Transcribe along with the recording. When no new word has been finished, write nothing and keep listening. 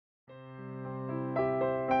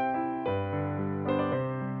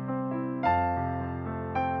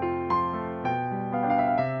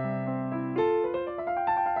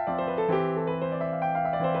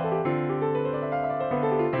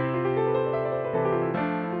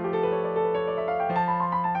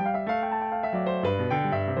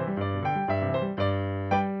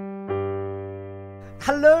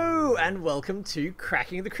Hello and welcome to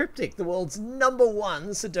Cracking the Cryptic, the world's #1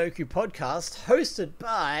 Sudoku podcast, hosted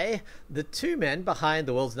by the two men behind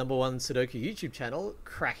the world's #1 Sudoku YouTube channel,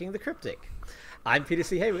 Cracking the Cryptic. I'm Peter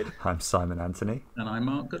C. Hayward. I'm Simon Anthony. And I'm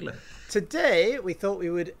Mark Goodliffe. Today, we thought we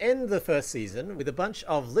would end the first season with a bunch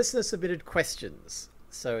of listener-submitted questions.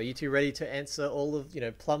 So are you two ready to answer all of,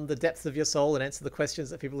 plumb the depths of your soul and answer the questions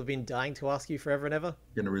that people have been dying to ask you forever and ever?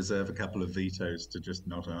 I'm going to reserve a couple of vetoes to just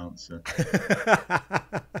not answer.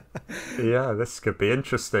 Yeah, this could be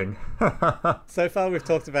interesting. So far, we've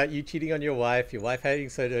talked about you cheating on your wife hating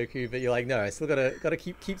Sudoku, but you're like, no, I still gotta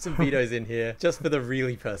keep some vetoes in here just for the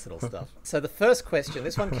really personal stuff. So the first question,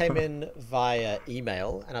 this one came in via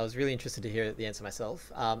email, and I was really interested to hear the answer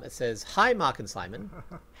myself. It says, "Hi, Mark and Simon.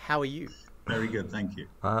 How are you?" Very good, thank you.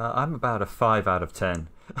 I'm about a 5 out of 10.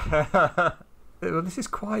 Well, this is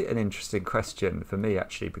quite an interesting question for me,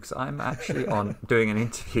 actually, because I'm actually doing an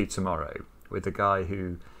interview tomorrow with a guy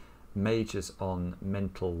who majors on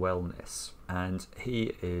mental wellness, and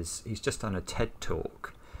he's just done a TED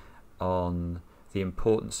talk on the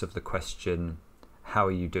importance of the question, how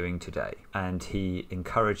are you doing today? And he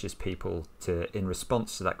encourages people to, in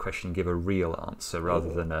response to that question, give a real answer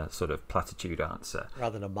rather than a sort of platitude answer.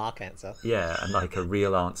 Rather than a Mark answer. Yeah, and like a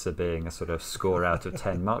real answer being a sort of score out of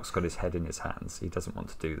 10. Mark's got his head in his hands. He doesn't want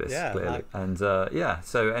to do this, clearly. And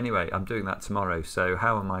so anyway, I'm doing that tomorrow. So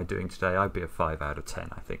how am I doing today? I'd be a 5 out of 10,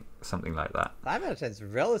 I think. Something like that. 5 out of 10 is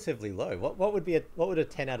relatively low. What would a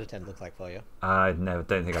 10 out of 10 look like for you? I don't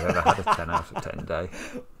think I've ever had a 10 out of 10 day.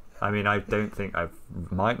 I mean, I don't think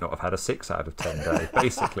might not have had a 6 out of 10 day.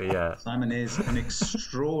 Basically, yeah. Simon is an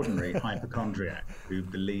extraordinary hypochondriac who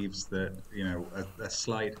believes that, a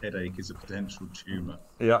slight headache is a potential tumour.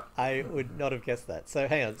 Yeah. I would not have guessed that. So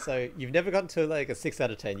hang on. So you've never gotten to like a 6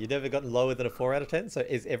 out of 10. You've never gotten lower than a 4 out of 10. So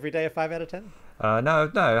is every day a 5 out of 10?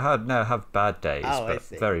 No. I have bad days, Oh, but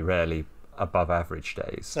very rarely above average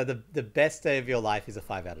days. So the best day of your life is a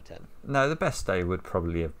 5 out of 10. No, the best day would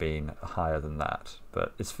probably have been higher than that,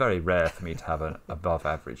 but it's very rare for me to have an above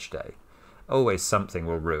average day. Always something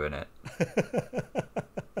will ruin it.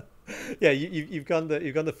 Yeah, you've gone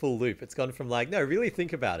the full loop. It's gone from like, no, really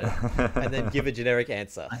think about it, and then give a generic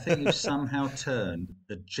answer. I think you've somehow turned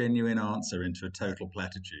a genuine answer into a total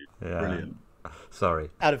platitude. Yeah. Brilliant. Sorry.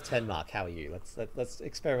 Out of 10, Mark, how are you? Let's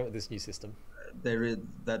experiment with this new system.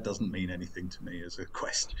 That doesn't mean anything to me as a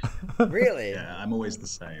question. Really? Yeah, I'm always the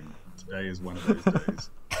same. Today is one of those days.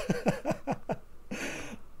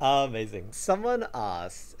 Amazing. Someone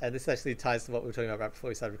asked, and this actually ties to what we were talking about right before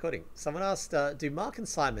we started recording. Someone asked, do Mark and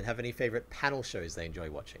Simon have any favorite panel shows they enjoy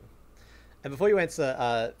watching? And before you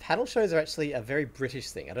answer, panel shows are actually a very British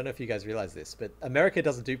thing. I don't know if you guys realize this, but America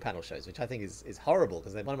doesn't do panel shows, which I think is horrible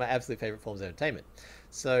because they're one of my absolute favorite forms of entertainment.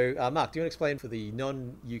 So, Mark, do you want to explain for the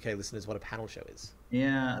non-UK listeners what a panel show is?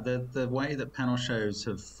 Yeah, the way that panel shows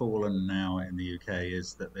have fallen now in the UK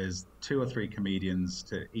is that there's 2 or 3 comedians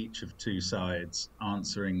to each of 2 sides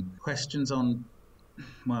answering questions on,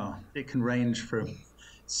 well, it can range from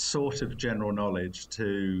sort of general knowledge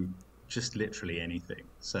to just literally anything.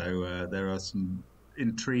 So there are some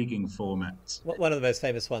intriguing formats. One of the most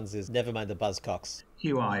famous ones is Never Mind the Buzzcocks.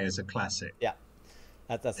 QI is a classic. Yeah.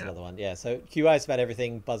 That's another one. Yeah. So QI is about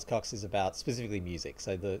everything. Buzzcocks is about specifically music.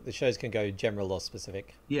 So the shows can go general or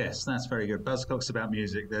specific. Yes, that's very good. Buzzcocks about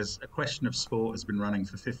music. There's a question of sport has been running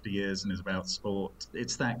for 50 years and is about sport.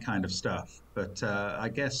 It's that kind of stuff. But I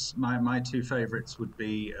guess my 2 favorites would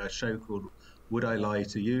be a show called Would I Lie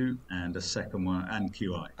to You, and a second one, and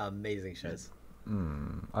QI. Amazing shows.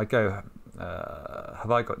 I go,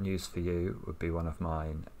 Have I Got News for You would be one of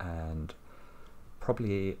mine, and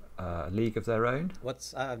probably League of Their Own.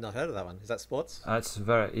 I've not heard of that one. Is that sports? It's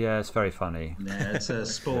very funny. Yeah, it's a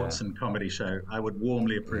sports and comedy show. I would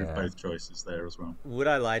warmly approve both choices there as well. Would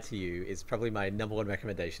I Lie to You is probably my #1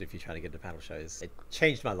 recommendation if you're trying to get into panel shows. It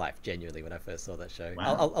changed my life genuinely when I first saw that show.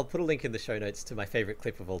 Wow. I'll put a link in the show notes to my favorite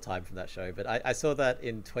clip of all time from that show. But I saw that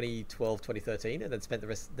in 2012, 2013, and then spent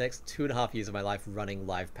the next 2.5 years of my life running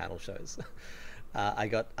live panel shows. I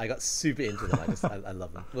got super into them. I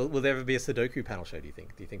love them. Will there ever be a Sudoku panel show, do you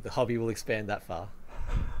think? Do you think the hobby will expand that far?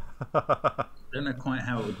 I don't know quite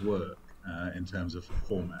how it would work in terms of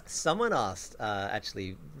format. Someone asked,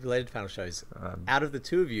 actually, related to panel shows, out of the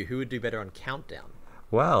 2 of you, who would do better on Countdown?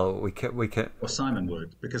 Well, we can. Well, Simon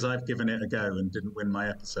would, because I've given it a go and didn't win my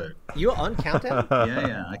episode. You were on Countdown?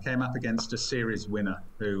 Yeah. I came up against a series winner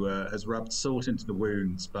who has rubbed salt into the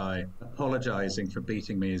wounds by apologising for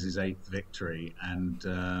beating me as his 8th victory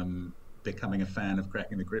and becoming a fan of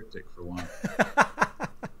Cracking the Cryptic for a while.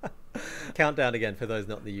 Countdown, again, for those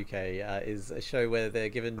not in the UK, is a show where they're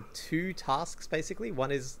given two tasks, basically.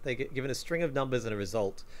 One is they get given a string of numbers and a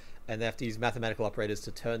result, and they have to use mathematical operators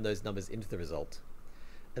to turn those numbers into the result.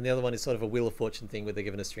 And the other one is sort of a Wheel of Fortune thing where they're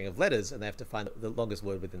given a string of letters and they have to find the longest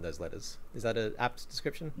word within those letters. Is that an apt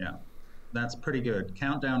description? Yeah, that's pretty good.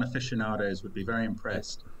 Countdown aficionados would be very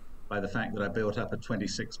impressed by the fact that I built up a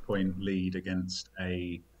 26-point lead against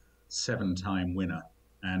a 7-time winner.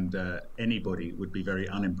 And anybody would be very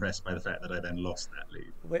unimpressed by the fact that I then lost that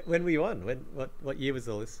lead. When were you on? What year was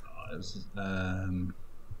all this? It was,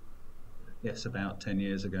 yes, about 10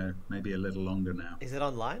 years ago, maybe a little longer now. Is it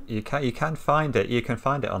online? You can find it. You can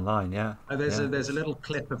find it online. Yeah. There's a little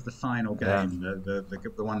clip of the final game,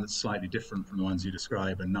 the one that's slightly different from the ones you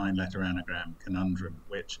describe, a 9-letter anagram conundrum.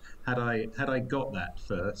 Which had I got that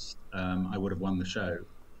first, I would have won the show,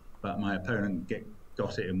 but my opponent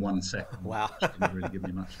got it in 1 second. Wow. Which didn't really give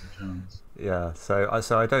me much of a chance. Yeah, so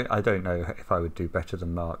I don't know if I would do better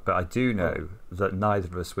than Mark, but I do know that neither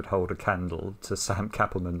of us would hold a candle to Sam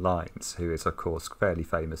Cappleman-Lynes, who is of course fairly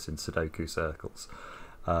famous in Sudoku circles.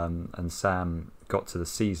 And Sam got to the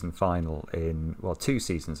season final 2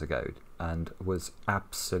 seasons ago and was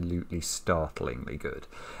absolutely startlingly good.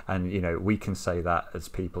 And we can say that as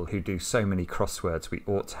people who do so many crosswords, we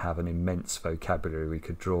ought to have an immense vocabulary we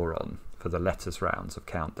could draw on for the letters rounds of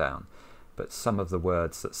Countdown. But some of the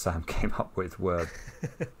words that Sam came up with were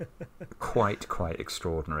quite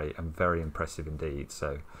extraordinary and very impressive indeed.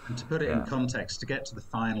 So, and to put it in context, to get to the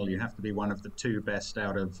final, you have to be one of the 2 best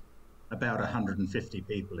out of about 150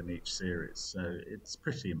 people in each series. So it's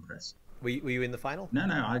pretty impressive. Were you in the final? No,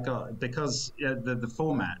 I got, because the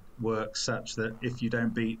format works such that if you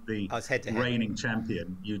don't beat the reigning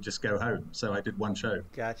champion, you just go home. So I did 1 show.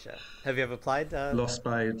 Gotcha. Have you ever applied? Lost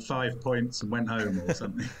by 5 points and went home or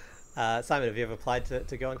something. Simon, have you ever applied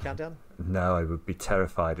to go on Countdown? No, I would be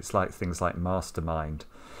terrified. It's like things like Mastermind.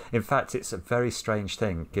 In fact, it's a very strange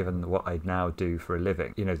thing, given what I now do for a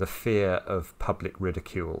living. The fear of public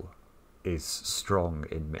ridicule is strong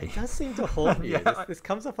in me. It does seem to haunt you. This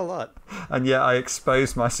comes up a lot. And yet I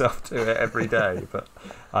expose myself to it every day. But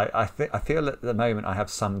I feel at the moment I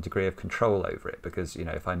have some degree of control over it because,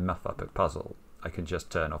 if I muff up a puzzle, I can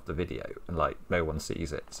just turn off the video and no one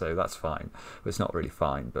sees it. So that's fine. But it's not really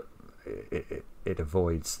fine, but it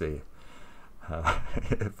avoids it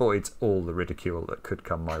avoids all the ridicule that could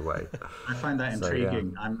come my way. I find that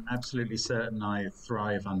intriguing. Yeah. I'm absolutely certain I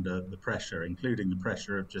thrive under the pressure, including the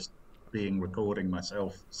pressure of just recording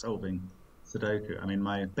myself solving Sudoku. I mean,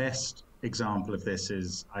 my best example of this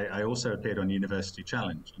is I also appeared on University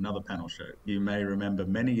Challenge, another panel show. You may remember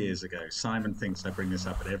many years ago. Simon thinks I bring this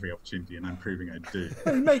up at every opportunity, and I'm proving I do.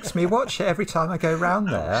 He makes me watch it every time I go round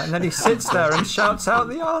there, and then he sits there and shouts out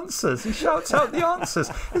the answers.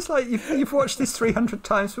 It's like you've watched this 300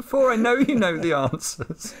 times before. I know you know the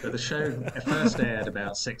answers. But the show first aired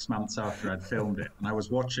about 6 months after I'd filmed it, and I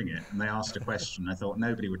was watching it, and they asked a question. I thought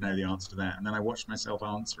nobody would know the answer to that, and then I watched myself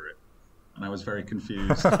answer it. And I was very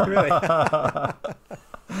confused. Really? Have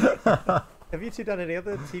you two done any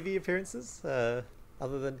other TV appearances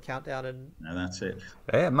other than Countdown and? No, that's it.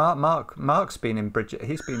 Yeah, Mark's been in Bridget.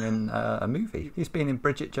 He's been in a movie. He's been in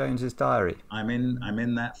Bridget Jones's Diary. I'm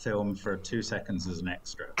in that film for 2 seconds as an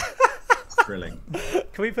extra. Thrilling.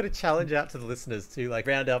 Can we put a challenge out to the listeners to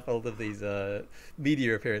round up all of these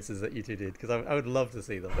media appearances that you two did? Because I would love to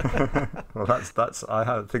see them. Well, that's.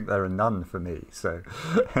 I think there are none for me. So,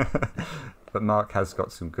 but Mark has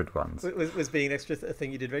got some good ones. Was being an extra a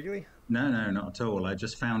thing you did regularly? No, not at all. I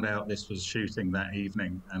just found out this was shooting that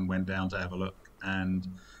evening and went down to have a look. And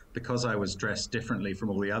because I was dressed differently from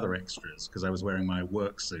all the other extras, because I was wearing my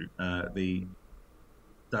work suit, the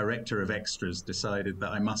director of extras decided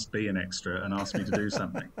that I must be an extra and asked me to do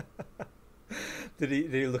something. Did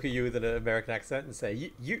he look at you with an American accent and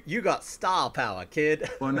say, you got star power, kid?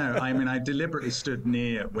 Well, no, I mean, I deliberately stood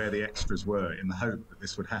near where the extras were in the hope that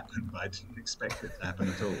this would happen, but I didn't expect it to happen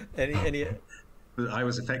at all. Any I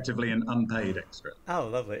was effectively an unpaid extra. Oh,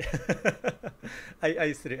 lovely. I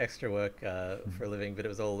used to do extra work for a living, but it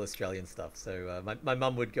was all Australian stuff. So my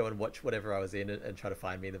mum would go and watch whatever I was in and try to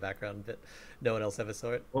find me in the background, but no one else ever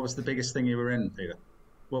saw it. What was the biggest thing you were in, Peter?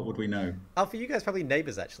 What would we know? Oh, for you guys, probably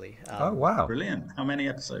Neighbours, actually. Oh, wow. Brilliant. How many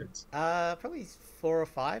episodes? Probably 4 or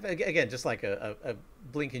 5. Again, just like a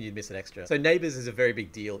blink and you'd miss an extra. So Neighbours is a very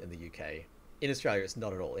big deal in the UK. In Australia, it's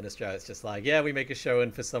not at all. In Australia, it's just we make a show,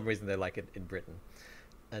 and for some reason, they like it in Britain.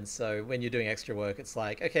 And so when you're doing extra work, it's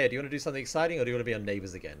like, okay, do you want to do something exciting, or do you want to be on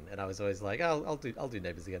Neighbours again? And I was always like, I'll do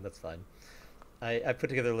Neighbours again. That's fine. I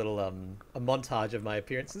put together a little a montage of my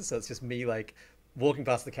appearances. So it's just me walking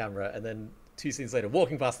past the camera, and then 2 scenes later,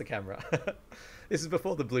 walking past the camera. This is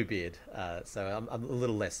before the blue beard, so I'm a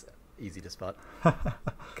little less easy to spot.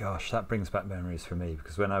 Gosh, that brings back memories for me,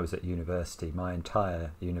 because when I was at university, my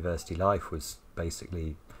entire university life was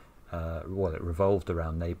basically it revolved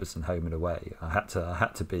around Neighbours and Home and Away. I had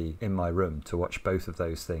to be in my room to watch both of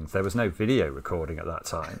those things. There was no video recording at that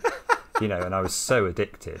time. And I was so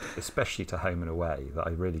addicted, especially to Home and Away, that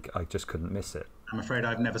I just couldn't miss it. I'm afraid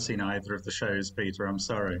I've never seen either of the shows, Peter. I'm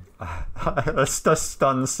sorry. That's a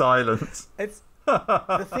stunned silence. It's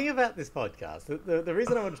the thing about this podcast. The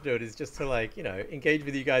reason I wanted to do it is just to engage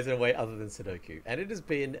with you guys in a way other than Sudoku, and it has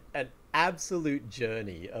been an absolute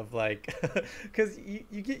journey of because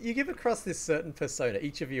you give across this certain persona,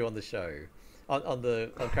 each of you on the show, on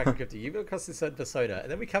Cracking Cryptic, you give across this certain persona,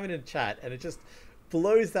 and then we come in and chat, and it just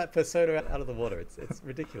blows that persona out of the water. It's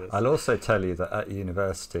ridiculous. I'll also tell you that at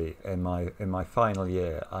university, in my final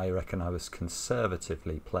year, I reckon I was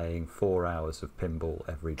conservatively playing 4 hours of pinball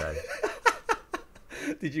every day.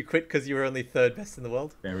 Did you quit because you were only third best in the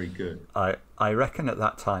world? Very good. I reckon at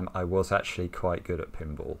that time I was actually quite good at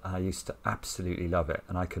pinball. I used to absolutely love it,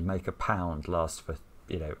 and I could make a pound last for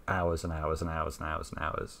hours and hours and hours and hours and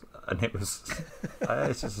hours, and it was I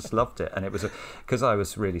just loved it. And it was because I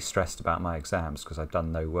was really stressed about my exams, because I'd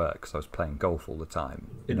done no work because I was playing golf all the time.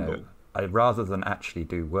 Rather than actually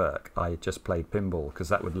do work, I just played pinball, because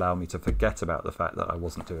that would allow me to forget about the fact that I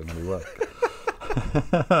wasn't doing any work.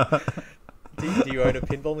 Do you own a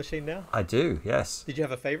pinball machine now? I do, yes. Did you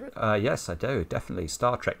have a favourite? Yes, I do, definitely.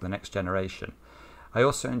 Star Trek: The Next Generation. I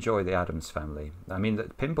also enjoy the Addams Family. I mean, the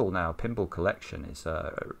pinball collection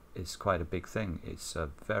is quite a big thing. It's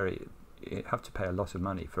you have to pay a lot of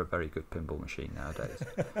money for a very good pinball machine nowadays.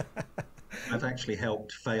 I've actually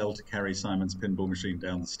helped fail to carry Simon's pinball machine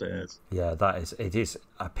down the stairs. Yeah, it is.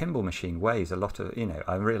 A pinball machine weighs a lot of,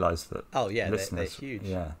 I realise that. Oh yeah, listeners, they're huge.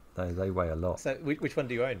 Yeah, they weigh a lot. So which one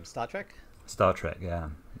do you own? Star Trek? Star Trek, yeah.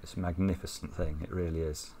 It's a magnificent thing. It really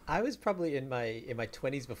is. I was probably in my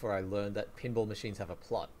 20s before I learned that pinball machines have a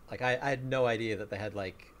plot. I had no idea that they had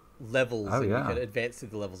levels, and you could advance through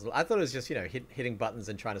the levels. I thought it was just hitting buttons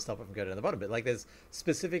and trying to stop it from going to the bottom. But there's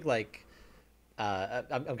specific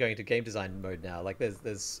I'm going into game design mode now.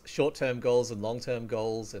 There's short-term goals and long-term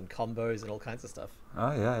goals and combos and all kinds of stuff.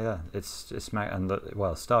 Oh yeah.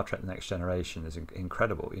 Star Trek: The Next Generation is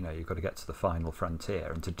incredible. You've got to get to the final frontier,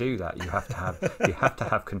 and to do that, you have to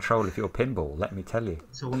have control of your pinball. Let me tell you,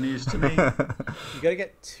 it's all news to me. You got to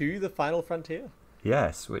get to the final frontier.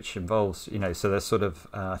 Yes, which involves so there's sort of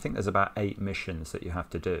I think there's about 8 missions that you have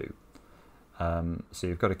to do. So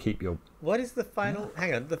you've got to keep your. What is the final?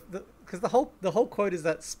 Hang on, because the whole quote is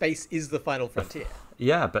that space is the final frontier.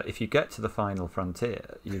 Yeah, but if you get to the final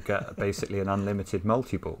frontier, you get basically an unlimited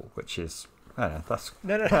multi-ball, which is that's.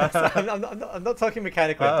 No. I'm not talking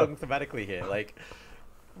mechanically. I'm talking thematically here.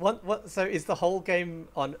 What? So is the whole game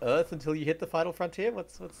on Earth until you hit the final frontier?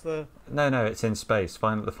 What's the? No, it's in space.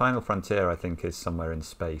 The final frontier, I think, is somewhere in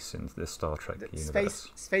space in the Star Trek universe.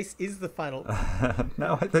 Space is the final.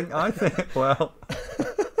 No, I think. Well,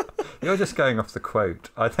 you're just going off the quote.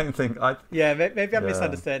 I don't think I. Yeah, maybe I'm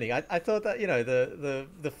misunderstanding. I thought that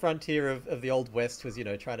the frontier of the Old West was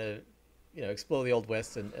trying to explore the Old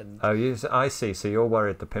West and. Oh, yes, I see. So you're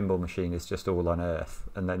worried the pinball machine is just all on Earth,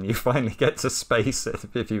 and then you finally get to space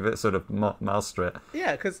if you sort of master it.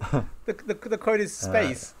 Yeah, because the quote is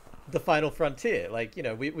space, the final frontier.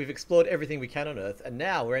 We've explored everything we can on Earth, and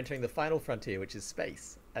now we're entering the final frontier, which is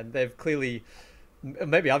space. And they've clearly,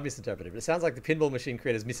 maybe I've misinterpreted, but it sounds like the pinball machine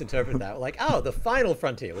creators misinterpreted that. The final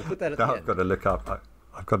frontier. We'll put that at the end. I've got to look up.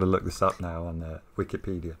 I've got to look this up now on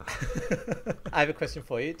Wikipedia. I have a question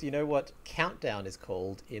for you. Do you know what countdown is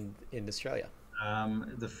called in Australia?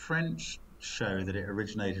 The French show that it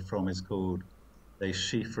originated from is called Les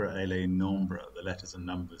Chiffres et les Nombres, the letters and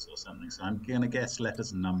numbers or something. So I'm going to guess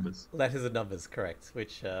letters and numbers. Letters and numbers, correct.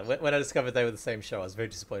 Which, when I discovered they were the same show, I was very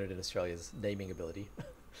disappointed in Australia's naming ability.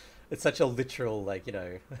 It's such a literal,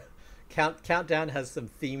 Countdown has some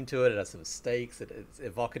theme to it. It has some stakes. It's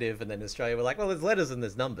evocative. And then in Australia, we're like, well, there's letters and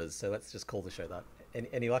there's numbers, so let's just call the show that.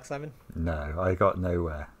 Any luck, Simon? No, I got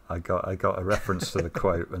nowhere. I got a reference to the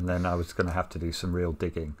quote, and then I was going to have to do some real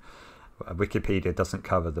digging. Wikipedia doesn't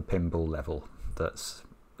cover the pinball level. That's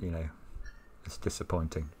it's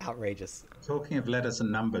disappointing. Outrageous. Talking of letters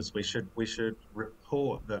and numbers, we should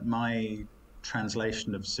report that my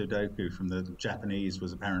translation of Sudoku from the Japanese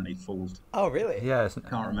was apparently faulty. Oh, really? Yeah. I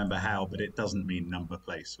can't remember how, but it doesn't mean number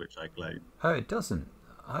place, which I claim. Oh, it doesn't?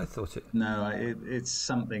 I thought it... No, it's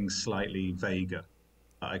something slightly vaguer.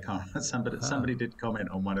 I can't... Somebody did comment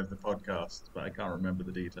on one of the podcasts, but I can't remember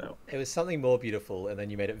the detail. It was something more beautiful, and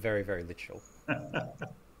then you made it very, very literal.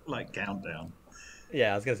 like countdown.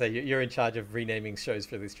 Yeah, I was going to say, you're in charge of renaming shows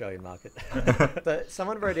for the Australian market. So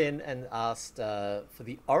someone wrote in and asked for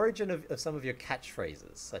the origin of some of your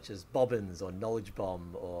catchphrases, such as bobbins or knowledge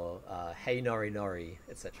bomb or hey nori nori,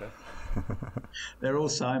 etc. They're all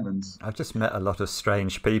Simons. I've just met a lot of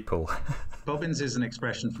strange people. Bobbins is an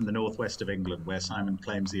expression from the northwest of England where Simon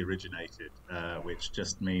claims he originated, which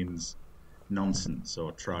just means nonsense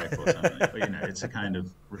or tripe or something. But, it's a kind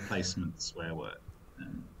of replacement swear word.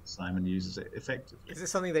 And Simon uses it effectively. Is this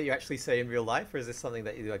something that you actually say in real life, or is this something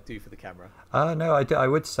that you do for the camera? No, I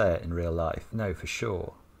would say it in real life. No, for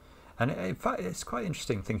sure. And in fact, it's quite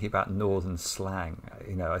interesting thinking about northern slang.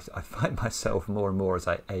 I find myself more and more as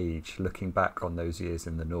I age looking back on those years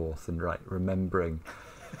in the north and remembering.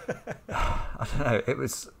 I don't know.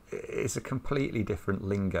 It's a completely different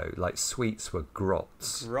lingo. Like sweets were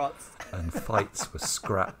grots. And fights were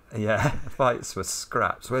scrap. Yeah, fights were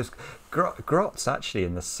scraps. Whereas grots actually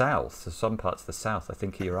in the south, so some parts of the south, I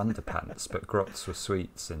think are your underpants, but grots were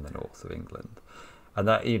sweets in the north of England. And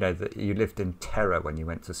that that you lived in terror when you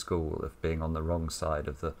went to school of being on the wrong side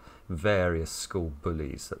of the various school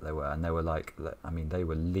bullies that there were, and they were they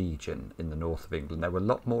were legion in the north of England. There were a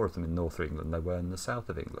lot more of them in north of England than there were in the south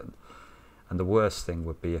of England. And the worst thing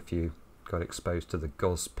would be if you got exposed to the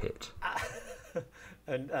Goz pit.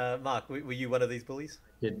 And Mark, were you one of these bullies?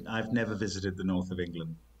 I've never visited the north of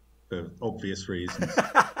England for obvious reasons.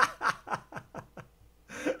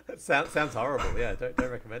 Sounds horrible. Yeah,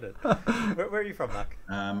 don't recommend it. Where are you from, Mark?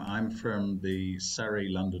 I'm from the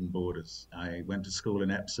Surrey-London borders. I went to school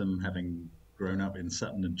in Epsom, having grown up in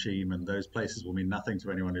Sutton and Cheam, and those places will mean nothing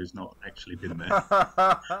to anyone who's not actually been there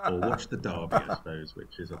or watched the Derby, I suppose,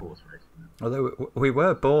 which is a horse race. Although we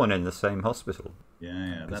were born in the same hospital.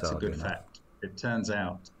 Yeah, that's a good fact. It turns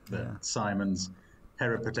out that Simon's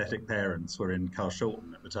peripatetic parents were in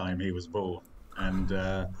Carshalton at the time he was born. And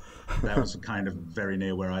that was kind of very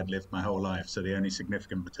near where I'd lived my whole life. So the only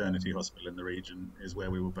significant maternity hospital in the region is where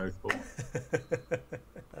we were both born.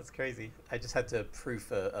 That's crazy. I just had to proof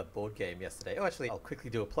a board game yesterday. Oh, actually, I'll quickly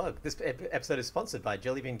do a plug. This episode is sponsored by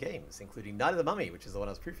Jellybean Games, including Night of the Mummy, which is the one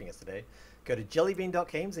I was proofing yesterday. Go to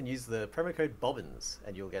jellybean.games and use the promo code Bobbins,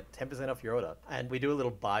 and you'll get 10% off your order. And we do a little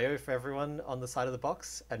bio for everyone on the side of the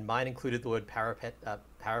box, and mine included the word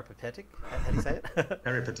peripatetic. How do you say it?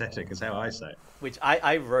 Peripatetic is how I say it. Which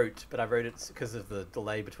I wrote, but I wrote it because of the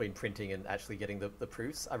delay between printing and actually getting the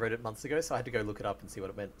proofs. I wrote it months ago, so I had to go look it up and see what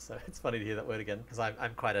it meant. So it's funny to hear that word again, because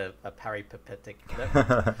I'm quite a peripatetic.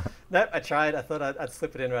 Nope, I tried. I thought I'd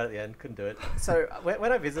slip it in right at the end. Couldn't do it. So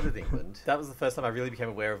when I visited England, that was the first time I really became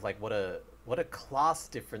aware of what a class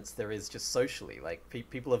difference there is just socially. Like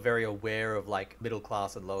people are very aware of middle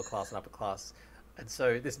class and lower class and upper class. And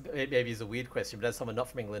so this maybe is a weird question, but as someone not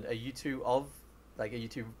from England, are you two of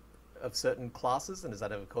of certain classes, and does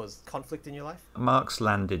that ever cause conflict in your life? Mark's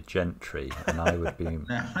landed gentry, and I would be...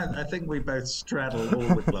 I think we both straddle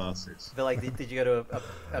all the classes. But did you go to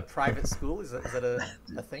a private school? Is that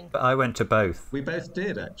a thing? But I went to both. We both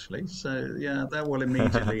did, actually. So, yeah, that will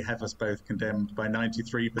immediately have us both condemned by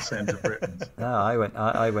 93% of Britons. No,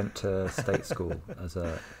 I went to state school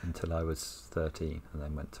until I was 13, and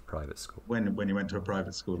then went to private school. When you went to a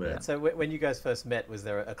private school there? Yeah. So when you guys first met, was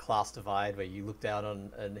there a class divide where you looked down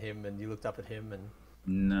on him and you looked up at him? And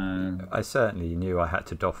no, I certainly knew I had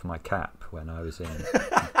to doff my cap when I was in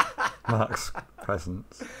Mark's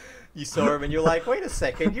presence. You saw him and you're like, wait a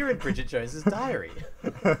second, you're in Bridget Jones's Diary.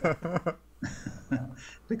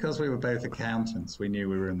 Because we were both accountants, we knew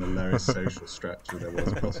we were in the lowest social structure there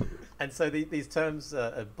was possible. And so these terms,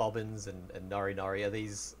 bobbins and nori nori,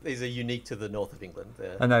 these are unique to the north of England.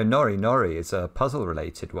 I know nori nori is a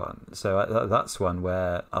puzzle-related one. So that's one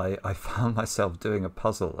where I found myself doing a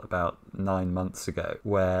puzzle about 9 months ago,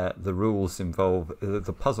 where the rules involve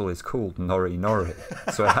the puzzle is called nori nori.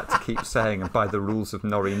 So I had to keep saying, by the rules of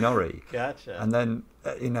nori nori. Gotcha. And then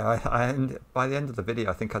I by the end of the video,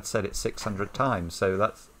 I think I'd said it 600 times. So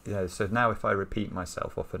that's so now if I repeat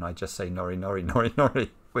myself often, I just say nori nori nori nori,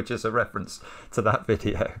 which is a reference to that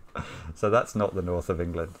video. So that's not the north of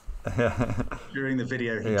England. During the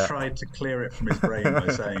video, he tried to clear it from his brain by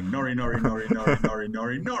saying nori nori nori nori nori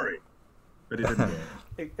nori nori, but it didn't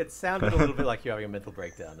work. It sounded a little bit like you having a mental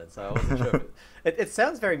breakdown, and so I wasn't sure. It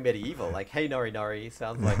sounds very medieval. Like hey nori nori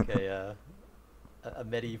sounds like a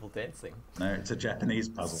medieval dancing. No, it's a Japanese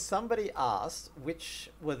puzzle. Somebody asked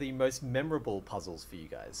which were the most memorable puzzles for you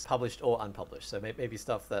guys, published or unpublished. So maybe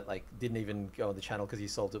stuff that didn't even go on the channel because you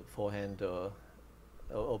solved it beforehand, or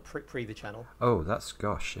pre the channel. Oh,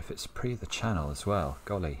 if it's pre the channel as well,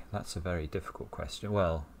 golly, that's a very difficult question.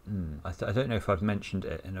 Well, I don't know if I've mentioned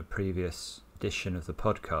it in a previous edition of the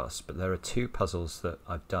podcast, but there are two puzzles that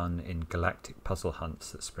I've done in galactic puzzle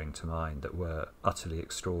hunts that spring to mind that were utterly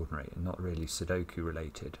extraordinary and not really Sudoku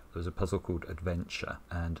related. There was a puzzle called Adventure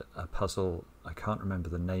and a puzzle, I can't remember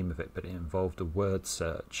the name of it, but it involved a word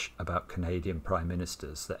search about Canadian prime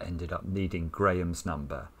ministers that ended up needing Graham's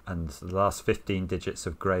number and the last 15 digits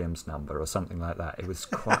of Graham's number or something like that. It was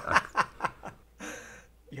quite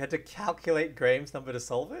You had to calculate Graham's number to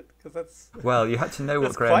solve it? Because that's... Well, you had to know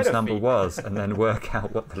what Graham's number was and then work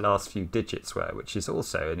out what the last few digits were, which is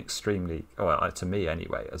also an extremely, well, to me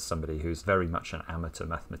anyway, as somebody who's very much an amateur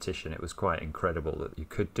mathematician, it was quite incredible that you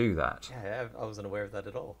could do that. Yeah, I wasn't aware of that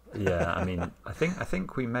at all. Yeah, I mean, I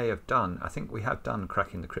think we have done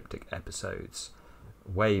Cracking the Cryptic episodes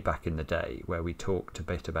way back in the day where we talked a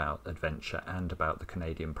bit about Adventure and about the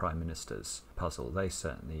Canadian Prime Minister's puzzle. They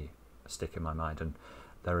certainly stick in my mind, and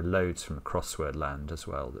there are loads from crossword land as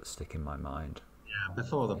well that stick in my mind. Yeah,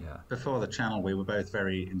 before the channel, we were both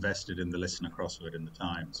very invested in the listener crossword in the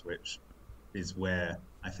Times, which is where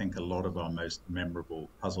I think a lot of our most memorable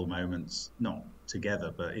puzzle moments, not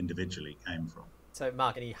together but individually, came from. So,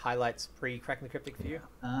 Mark, any highlights pre-Cracking the Cryptic for you?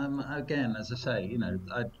 Again, as I say,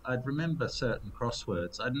 I'd remember certain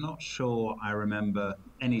crosswords. I'm not sure I remember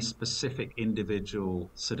any specific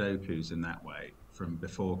individual Sudokus in that way from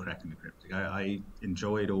before Cracking the Cryptic. I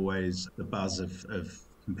enjoyed always the buzz of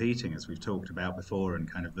competing, as we've talked about before,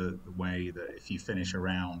 and kind of the way that if you finish a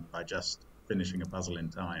round by just finishing a puzzle in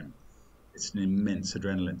time, it's an immense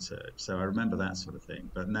adrenaline surge. So I remember that sort of thing,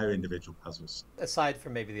 but no individual puzzles. Aside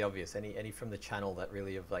from maybe the obvious, any from the channel that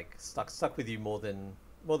really have like stuck with you more than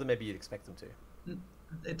maybe you'd expect them to?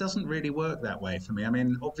 It doesn't really work that way for me. I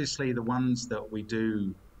mean, obviously the ones that we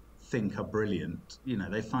do think are brilliant,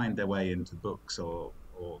 they find their way into books or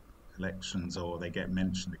collections, or they get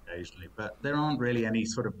mentioned occasionally, but there aren't really any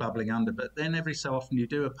sort of bubbling under. But then every so often you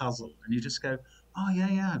do a puzzle and you just go, oh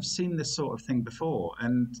yeah, I've seen this sort of thing before,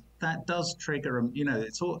 and that does trigger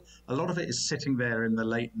it's all, a lot of it is sitting there in the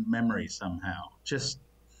latent memory somehow, just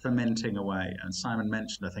fermenting away. And Simon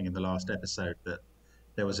mentioned, I think in the last episode, that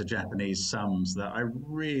there was a Japanese sums that I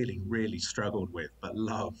really, really struggled with, but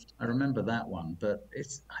loved. I remember that one, but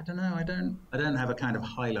I don't know, I don't have a kind of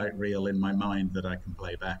highlight reel in my mind that I can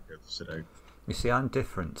play back of Sudoku. You see, I'm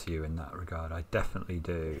different to you in that regard. I definitely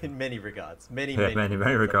do. In many regards. Many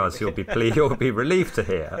regards. You'll be relieved to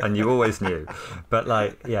hear, and you always knew. But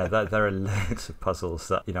there are loads of puzzles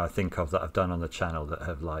that I think of that I've done on the channel that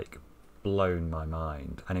have blown my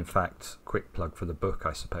mind. And in fact, quick plug for the book,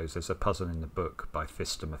 I suppose, there's a puzzle in the book by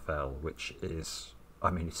Facile, which is,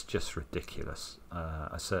 it's just ridiculous.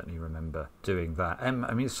 I certainly remember doing that.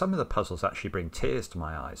 Some of the puzzles actually bring tears to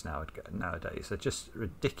my eyes nowadays. They're just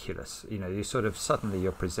ridiculous. You sort of suddenly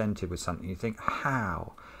you're presented with something, you think,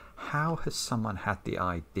 how has someone had the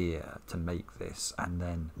idea to make this and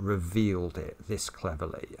then revealed it this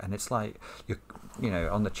cleverly? And it's like,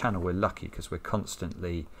 on the channel we're lucky because we're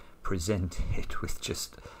constantly presented with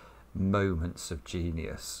just moments of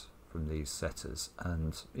genius from these setters,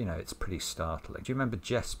 and it's pretty startling. Do you remember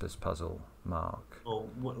Jesper's puzzle, Mark? Well,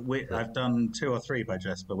 I've done 2 or 3 by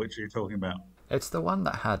Jesper. Which are you talking about? It's the one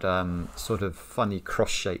that had sort of funny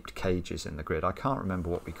cross-shaped cages in the grid. I can't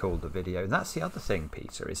remember what we called the video. And that's the other thing,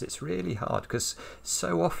 Peter, is it's really hard because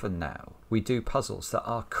so often now we do puzzles that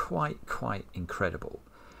are quite incredible,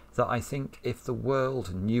 that I think if the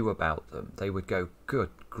world knew about them, they would go, good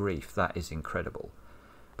grief, that is incredible.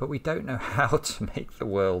 But we don't know how to make the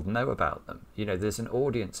world know about them. There's an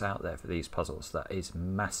audience out there for these puzzles that is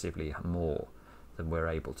massively more than we're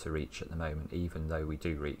able to reach at the moment, even though we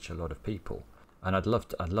do reach a lot of people. And I'd love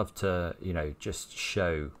to just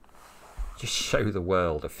show the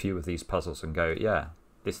world a few of these puzzles and go, yeah,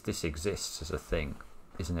 this exists as a thing.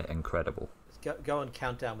 Isn't it incredible? Go on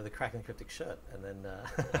Countdown with a Cracking the Cryptic shirt, and then...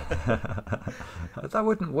 That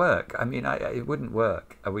wouldn't work. It wouldn't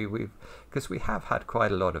work. Because we have had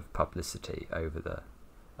quite a lot of publicity over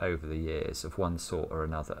the years of one sort or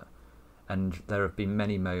another. And there have been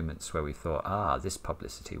many moments where we thought, this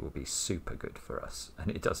publicity will be super good for us.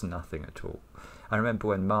 And it does nothing at all. I remember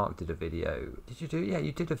when Mark did a video. Did you do? Yeah,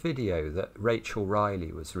 you did a video that Rachel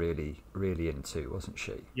Riley was really, really into, wasn't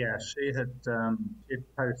she? Yeah, she had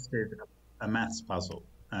posted a maths puzzle,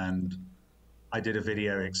 and I did a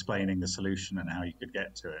video explaining the solution and how you could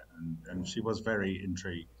get to it, and she was very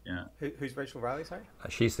intrigued. Yeah. Who's Rachel Riley? Sorry.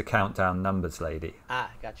 She's the Countdown numbers lady.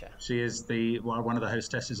 Gotcha. She is one of the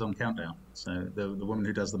hostesses on Countdown. So the woman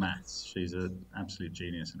who does the maths. She's an absolute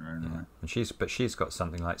genius in her own right. And she's got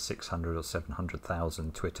something like 600 or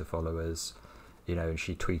 700,000 Twitter followers. And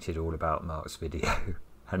she tweeted all about Mark's video,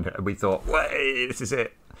 and we thought, wait, this is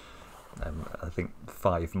it. I think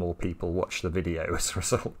 5 more people watch the video as a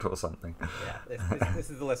result or something. Yeah, this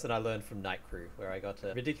is the lesson I learned from Night Crew, where I got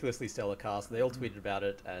a ridiculously stellar cast, and they all tweeted about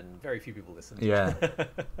it, and very few people listened. Yeah.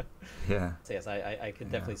 Yeah. So yes, I can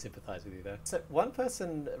definitely sympathise with you there. So one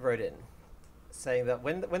person wrote in saying that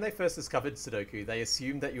when they first discovered Sudoku, they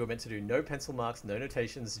assumed that you were meant to do no pencil marks, no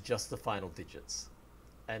notations, just the final digits.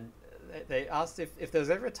 And they asked if there was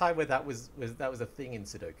ever a time where that was a thing in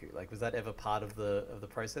Sudoku. Like, was that ever part of the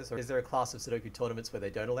process, or is there a class of Sudoku tournaments where they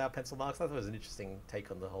don't allow pencil marks? I thought it was an interesting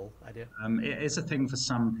take on the whole idea. It is a thing for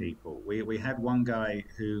some people. We had one guy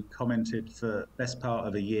who commented for best part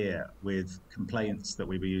of a year with complaints that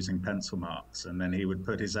we were using pencil marks, and then he would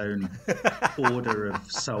put his own order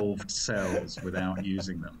of solved cells without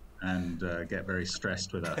using them, and get very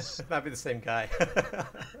stressed with us. Might be the same guy.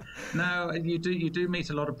 No, you do meet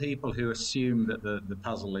a lot of people who assume that the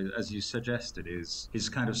puzzle, as you suggested, is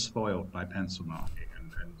kind of spoiled by pencil marking,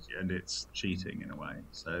 and it's cheating in a way.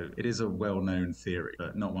 So it is a well-known theory,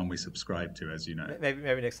 but not one we subscribe to, as you know.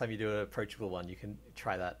 Maybe next time you do an approachable one, you can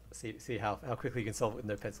try that. See how quickly you can solve it with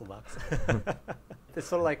no pencil marks. It's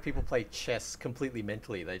sort of like people play chess completely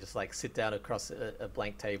mentally. They just like sit down across a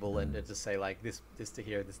blank table and just say like this to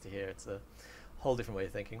here, this to here. It's a whole different way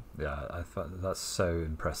of thinking. Yeah, I thought that's so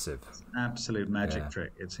impressive. Absolute magic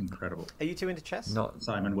trick. It's incredible. Are you two into chess? Not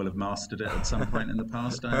Simon will have mastered it at some point in the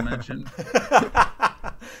past, I imagine.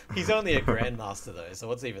 He's only a grandmaster though, so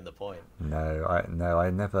what's even the point? No, I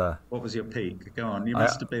never. What was your peak? Go on. You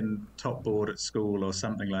must have been top board at school or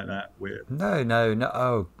something like that. No.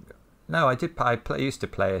 Oh, no, I did. I used to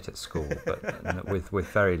play it at school, but with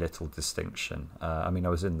very little distinction. I mean, I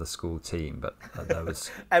was in the school team, but there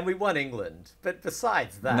was. And we won England. But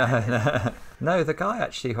besides that, no, the guy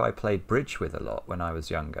actually who I played bridge with a lot when I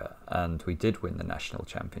was younger, and we did win the national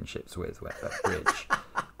championships with at bridge.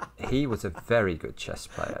 He was a very good chess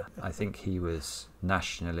player. I think he was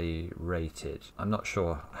nationally rated. I'm not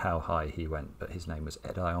sure how high he went, but his name was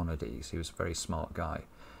Aficionados. He was a very smart guy.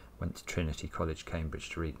 Went to Trinity College,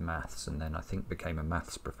 Cambridge to read maths, and then I think became a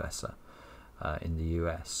maths professor in the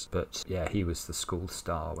US. But yeah, he was the school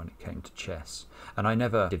star when it came to chess. And I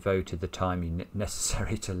never devoted the time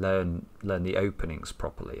necessary to learn the openings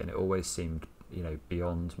properly, and it always seemed,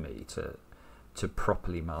 beyond me to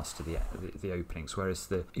properly master the openings. Whereas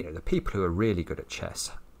the people who are really good at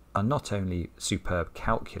chess are not only superb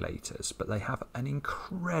calculators, but they have an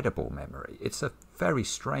incredible memory. It's a very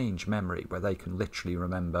strange memory where they can literally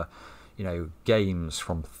remember, games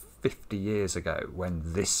from 50 years ago when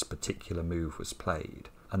this particular move was played.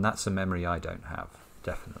 And that's a memory I don't have.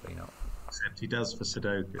 Definitely not. Except he does for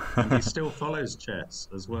Sudoku. And he still follows chess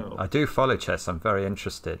as well. I do follow chess. I'm very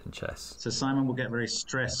interested in chess. So Simon will get very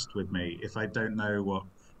stressed with me if I don't know what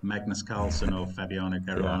Magnus Carlsen or Fabiano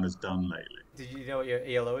Caruana's done lately. Did you know what your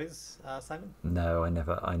ELO is, Simon? No, I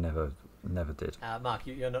never did. Mark,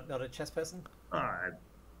 you're not a chess person?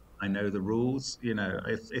 I know the rules.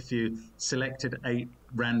 If you selected 8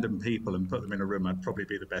 random people and put them in a room, I'd probably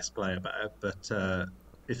be the best player. But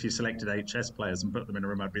if you selected 8 chess players and put them in a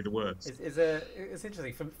room, I'd be the worst. It's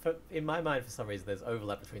interesting. In my mind, for some reason, there's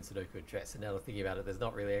overlap between Sudoku and chess. And now thinking about it, there's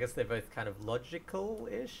not really. I guess they're both kind of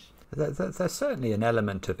logical-ish. There's certainly an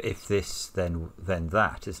element of if this, then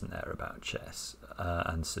that, isn't there, about chess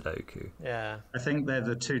and Sudoku? Yeah. I think they're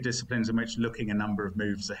the 2 disciplines in which looking a number of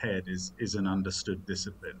moves ahead is an understood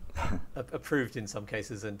discipline. Approved in some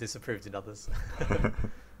cases and disapproved in others.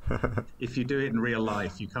 If you do it in real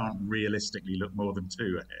life, you can't realistically look more than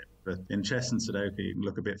 2 ahead. But in chess and Sudoku, you can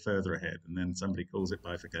look a bit further ahead, and then somebody calls it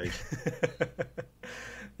bifurcation.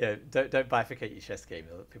 Yeah, don't bifurcate your chess game.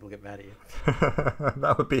 People get mad at you.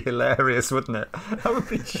 That would be hilarious, wouldn't it? That would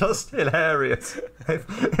be just hilarious if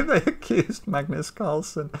they accused Magnus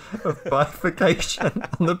Carlsen of bifurcation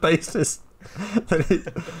on the basis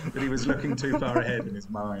that he was looking too far ahead in his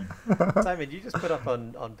mind. Simon, you just put up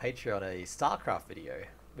on Patreon a StarCraft video,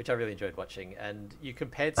 which I really enjoyed watching, and you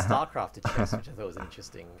compared StarCraft to chess, which I thought was an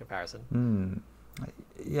interesting comparison.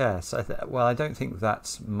 Yes, I don't think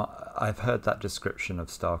that's. I've heard that description of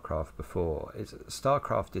StarCraft before.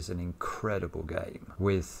 StarCraft is an incredible game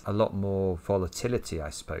with a lot more volatility, I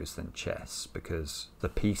suppose, than chess, because the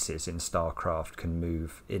pieces in StarCraft can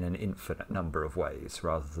move in an infinite number of ways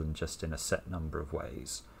rather than just in a set number of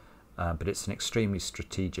ways. But it's an extremely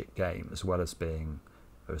strategic game, as well as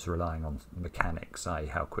relying on mechanics, i.e.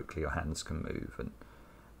 how quickly your hands can move and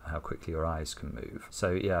how quickly your eyes can move.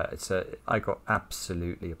 So yeah, I got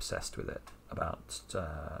absolutely obsessed with it about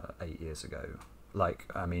 8 years ago.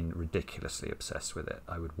 Ridiculously obsessed with it.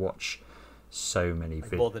 I would watch so many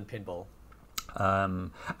videos. More than pinball.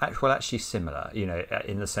 Actually similar, you know,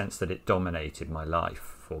 in the sense that it dominated my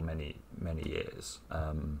life for many years.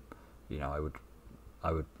 You know,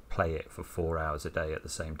 I would play it for 4 hours a day at the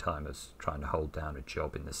same time as trying to hold down a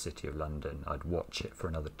job in the City of London. I'd watch it for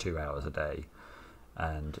another 2 hours a day,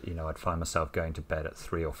 and you know, I'd find myself going to bed at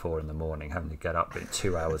 3 or 4 in the morning, having to get up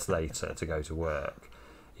 2 hours later to go to work.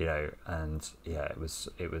 You know, and yeah, it was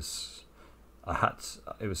a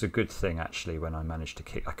good thing actually when I managed to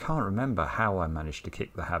kick. I can't remember how I managed to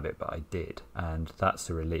kick the habit, but I did, and that's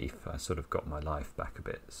a relief. I sort of got my life back a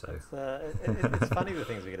bit. So it's funny the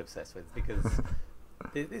things we get obsessed with, because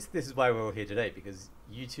this is why we're all here today, because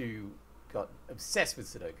you two got obsessed with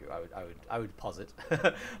Sudoku. I would posit.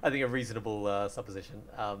 I think a reasonable supposition.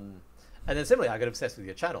 And then similarly, I got obsessed with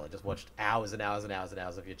your channel. I just watched hours and hours and hours and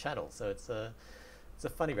hours of your channel. So it's a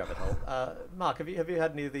funny rabbit hole. Mark, have you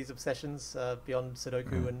had any of these obsessions beyond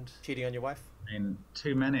Sudoku and cheating on your wife? I mean,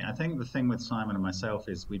 too many. I think the thing with Simon and myself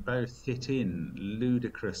is we both fit in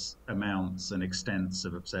ludicrous amounts and extents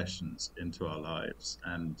of obsessions into our lives.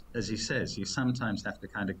 And as he says, you sometimes have to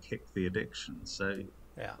kind of kick the addiction. So,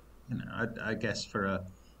 yeah, you know, I guess for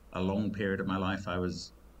a long period of my life, I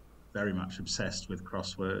was very much obsessed with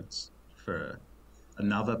crosswords. For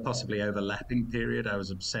another possibly overlapping period, I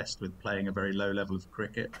was obsessed with playing a very low level of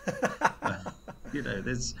cricket. You know,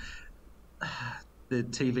 there's the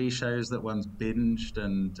TV shows that one's binged,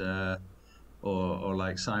 and or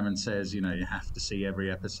like Simon says, you know, you have to see every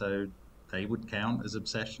episode. They would count as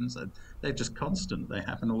obsessions. They're just constant. They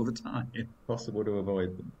happen all the time. It's impossible to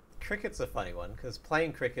avoid them. Cricket's a funny one, because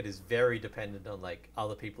playing cricket is very dependent on like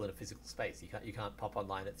other people in a physical space. You can't pop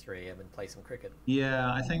online at 3 a.m. and play some cricket.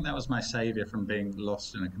 Yeah, I think that was my savior from being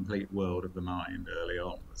lost in a complete world of the mind early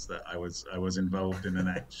on, was that I was involved in an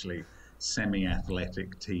actually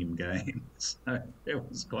semi-athletic team game. So it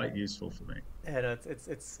was quite useful for me. Yeah, no, it's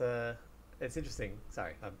interesting.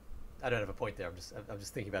 Sorry, I don't have a point there. I'm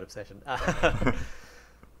just thinking about obsession.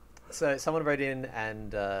 So someone wrote in,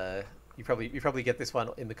 and you probably get this one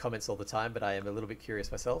in the comments all the time, but I am a little bit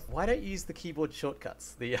curious myself. Why don't you use the keyboard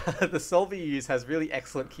shortcuts? The solver you use has really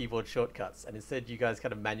excellent keyboard shortcuts, and instead you guys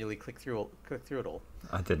kind of manually click through it all.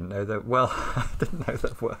 I didn't know that. Well, I didn't know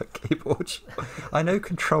that were keyboard. I know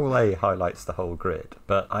Control A highlights the whole grid,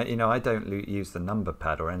 but I don't use the number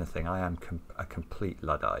pad or anything. I am a complete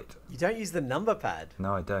Luddite. You don't use the number pad?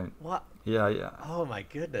 No, I don't. What? Yeah. Oh my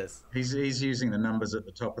goodness. He's using the numbers at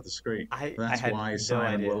the top of the screen. That's why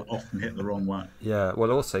Simon will often hit the wrong one. Yeah,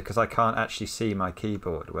 well, also because I can't actually see my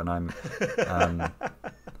keyboard when I'm.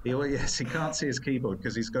 Yes, he can't see his keyboard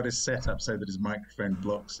because he's got his set up so that his microphone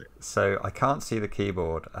blocks it. So I can't see the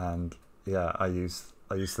keyboard, and yeah, I use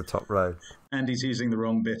the top row. And he's using the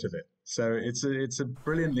wrong bit of it. So it's a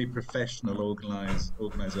brilliantly professional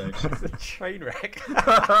organisation. It's a train wreck.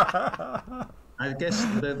 I guess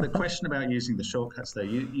the question about using the shortcuts, though,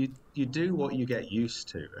 you do what you get used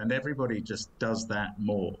to, and everybody just does that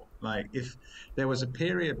more. Like, if there was a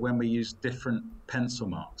period when we used different pencil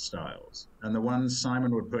mark styles, and the ones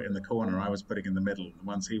Simon would put in the corner, I was putting in the middle, and the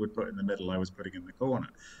ones he would put in the middle, I was putting in the corner.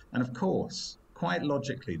 And of course, quite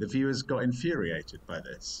logically, the viewers got infuriated by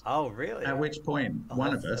this. Oh, really? At which point,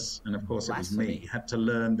 one of us, and of course it was me, had to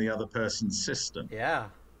learn the other person's system. Yeah.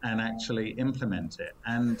 And actually implement it.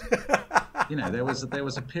 And you know, there was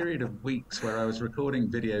a period of weeks where I was recording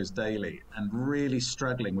videos daily and really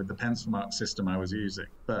struggling with the pencil mark system I was using.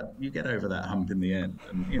 But you get over that hump in the end.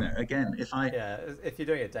 And you know, again, if you're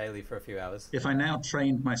doing it daily for a few hours. If I now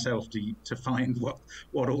trained myself to find what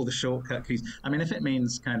all the shortcut keys. I mean, if it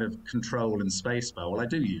means kind of control and spacebar, well, I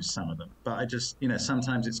do use some of them. But I just, you know,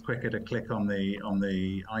 sometimes it's quicker to click on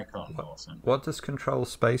the icon or something. What does control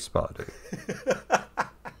spacebar do?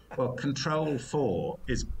 Well, Control 4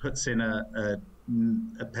 puts in a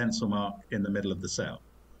pencil mark in the middle of the cell.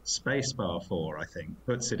 Spacebar 4, I think,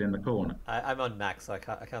 puts it in the corner. I'm on Mac, so I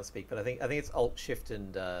can't speak, but I think it's Alt, Shift,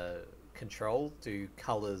 and Control do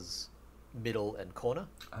colours, middle, and corner.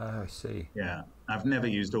 Oh, I see. Yeah, I've never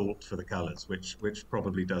used Alt for the colours, which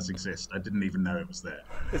probably does exist. I didn't even know it was there.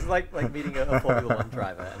 It's like meeting a Formula 1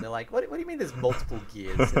 driver, and they're like, "What do you mean? There's multiple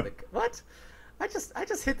gears in the what?" I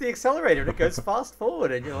just hit the accelerator and it goes fast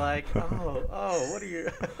forward, and you're like, oh, what are you?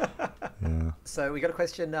 Yeah. So we got a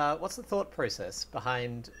question. What's the thought process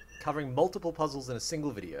behind covering multiple puzzles in a single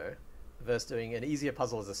video versus doing an easier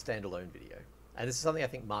puzzle as a standalone video? And this is something I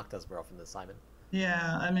think Mark does more often than Simon.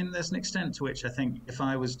 Yeah, I mean, there's an extent to which I think if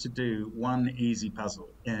I was to do one easy puzzle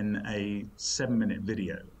in a 7-minute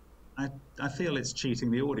video, I feel it's cheating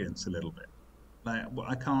the audience a little bit. Like,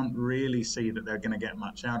 I can't really see that they're going to get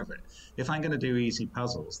much out of it. If I'm going to do easy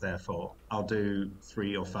puzzles, therefore, I'll do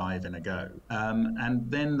 3 or 5 in a go. And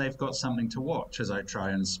then they've got something to watch as I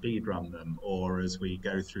try and speed run them, or as we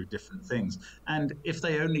go through different things. And if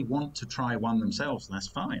they only want to try one themselves, that's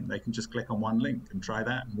fine. They can just click on one link and try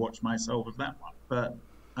that and watch my solve of that one. But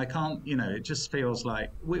I can't, it just feels like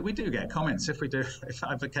we do get comments if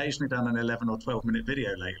I've occasionally done an 11 or 12-minute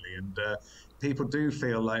video lately, and people do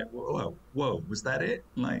feel like, whoa, was that it?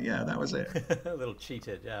 Like, yeah, that was it. A little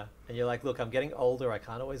cheated, yeah. And you're like, look, I'm getting older. I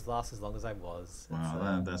can't always last as long as I was.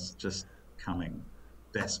 Wow, that's just coming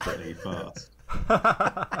desperately fast.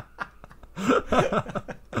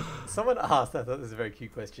 Someone asked, I thought this was a very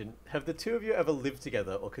cute question, have the two of you ever lived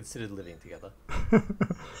together or considered living together?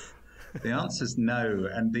 The answer is no,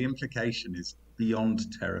 and the implication is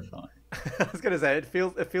beyond terrifying. I was going to say, it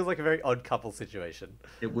feels like a very odd couple situation.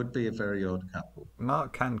 It would be a very odd couple.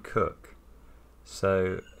 Mark can cook,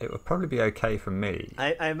 so it would probably be okay for me.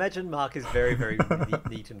 I imagine Mark is very, very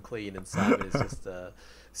neat and clean, and Simon is just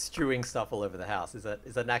strewing stuff all over the house. Is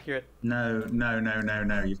that accurate? No.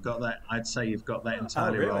 You've got that. I'd say you've got that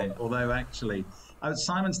entirely wrong. Although actually,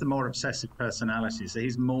 Simon's the more obsessive personality, so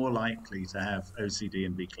he's more likely to have OCD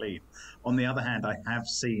and be clean. On the other hand, I have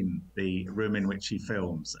seen the room in which he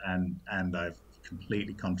films, and I've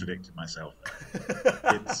completely contradicted myself.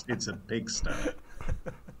 It's a pigsty.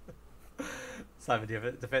 Simon, do you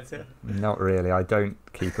have a defense here? Not really. I don't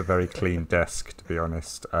keep a very clean desk, to be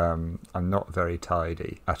honest. I'm not very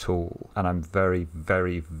tidy at all, and I'm very,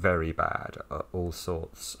 very, very bad at all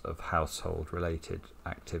sorts of household-related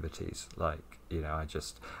activities. Like, I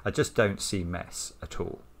just don't see mess at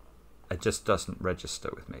all. It just doesn't register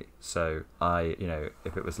with me. So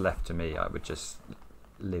if it was left to me, I would just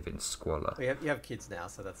live in squalor. Well, you have kids now,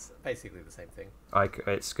 so that's basically the same thing.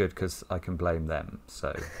 It's good because I can blame them.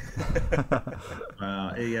 So.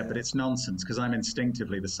 Yeah, but it's nonsense because I'm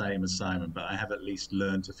instinctively the same as Simon, but I have at least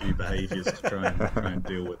learned a few behaviours to try and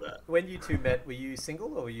deal with that. When you two met, were you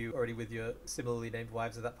single or were you already with your similarly named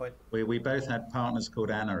wives at that point? We both had partners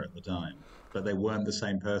called Anna at the time, but they weren't the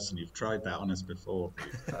same person. You've tried that on us before.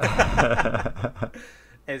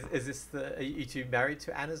 Is this are you two married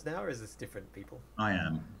to Annas now, or is this different people? I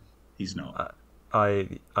am. He's not.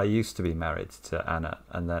 I used to be married to Anna,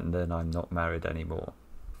 and then I'm not married anymore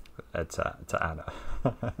to Anna.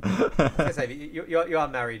 I was gonna say, you are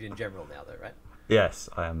married in general now, though, right? Yes,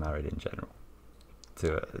 I am married in general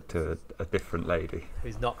to a different lady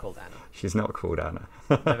who's not called Anna. She's not called Anna.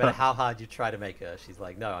 No matter how hard you try to make her, she's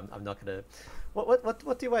like, no, I'm not gonna. What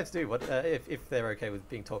do your wives do? What if they're okay with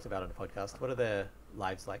being talked about on a podcast? What are their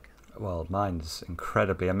lives like? Well, mine's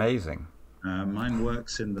incredibly amazing. Mine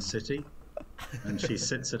works in the city, and she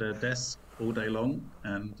sits at her desk all day long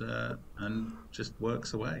and just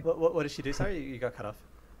works away. What does she do? Sorry, you got cut off.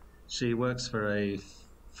 She works for a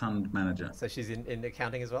fund manager. So she's in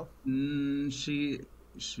accounting as well? She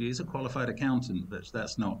is a qualified accountant, but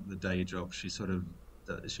that's not the day job. She's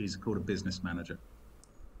called a business manager.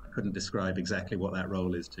 I couldn't describe exactly what that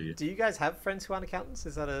role is to you. Do you guys have friends who aren't accountants?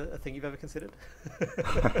 Is that a thing you've ever considered?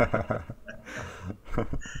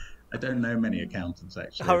 I don't know many accountants,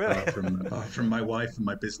 actually, oh, really? apart from my wife and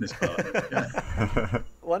my business partner. Yeah.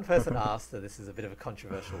 One person asked, and this is a bit of a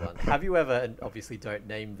controversial one, have you ever, and obviously don't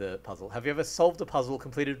name the puzzle, have you ever solved a puzzle,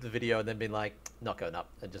 completed the video, and then been like, not going up,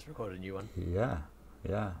 and just recorded a new one? Yeah.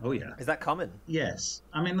 Oh, yeah. Is that common? Yes.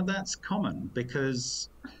 I mean, that's common, because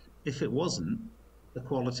if it wasn't, the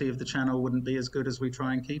quality of the channel wouldn't be as good as we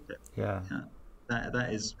try and keep it. Yeah. That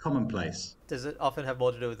is commonplace. Does it often have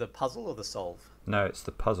more to do with the puzzle or the solve? No, it's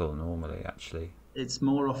the puzzle normally, actually. It's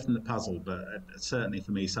more often the puzzle, but certainly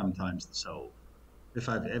for me, sometimes the solve. If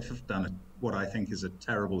I've done what I think is a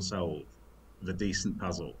terrible solve of a decent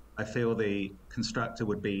puzzle, I feel the constructor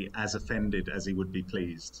would be as offended as he would be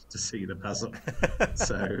pleased to see the puzzle.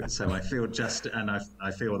 So I feel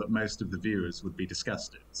I feel that most of the viewers would be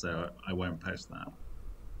disgusted. So I won't post that.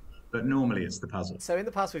 But normally it's the puzzle. So in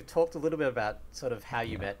the past, we've talked a little bit about sort of how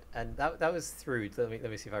you met, and that was through, let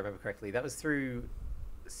me see if I remember correctly, that was through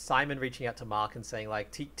Simon reaching out to Mark and saying,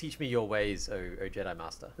 like, teach me your ways, O Jedi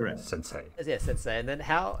Master. Correct. Sensei. Yeah, Sensei. And then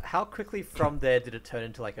how quickly from there did it turn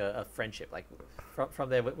into like a friendship? Like from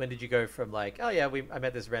there, when did you go from like, oh yeah, I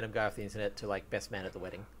met this random guy off the internet to like best man at the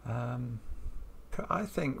wedding? I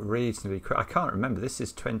think reasonably quick. I can't remember. This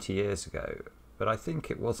is 20 years ago. But I think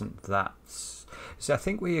it wasn't that. So I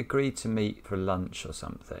think we agreed to meet for lunch or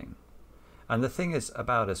something. And the thing is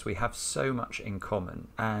about us, we have so much in common.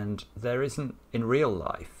 And there isn't, in real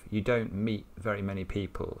life, you don't meet very many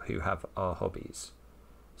people who have our hobbies.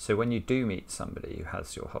 So when you do meet somebody who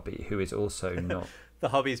has your hobby, who is also not... The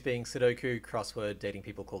hobbies being Sudoku, crossword, dating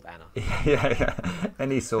people called Anna. yeah.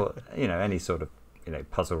 Any sort of,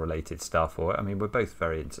 puzzle-related stuff. Or, I mean, we're both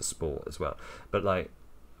very into sport as well. But,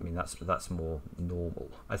 that's more normal.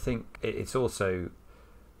 I think it's also,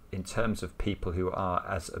 in terms of people who are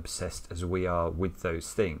as obsessed as we are with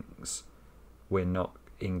those things, we're not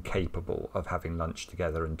incapable of having lunch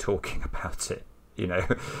together and talking about it.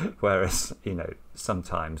 Whereas,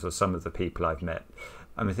 sometimes, or some of the people I've met,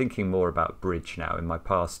 I'm thinking more about bridge now. In my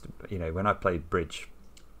past, when I played bridge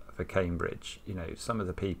for Cambridge, some of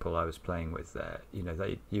the people I was playing with there,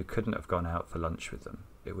 you couldn't have gone out for lunch with them.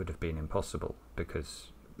 It would have been impossible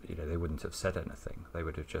because, they wouldn't have said anything. They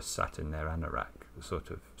would have just sat in their anorak,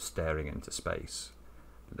 sort of staring into space,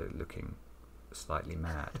 looking slightly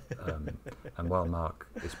mad. And while Mark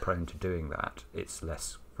is prone to doing that, it's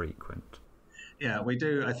less frequent. Yeah, we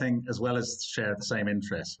do, I think, as well as share the same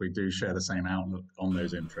interests, we do share the same outlook on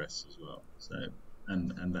those interests as well. So,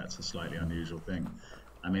 and that's a slightly unusual thing.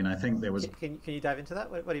 I mean, I think there was... Can you dive into that?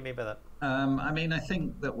 What do you mean by that? I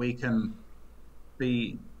think that we can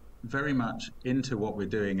be very much into what we're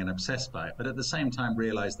doing and obsessed by it, but at the same time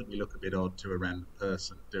realize that we look a bit odd to a random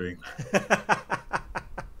person doing that.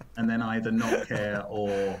 And then either not care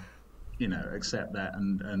or, accept that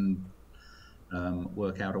and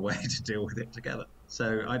work out a way to deal with it together.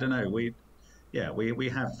 So I don't know. We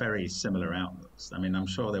have very similar outlooks. I mean, I'm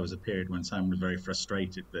sure there was a period when Simon was very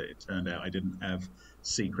frustrated that it turned out I didn't have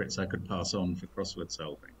secrets I could pass on for crossword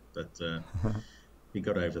solving, but he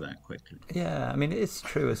got over that quickly. Yeah, I mean, it's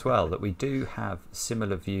true as well that we do have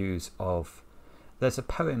similar views of... There's a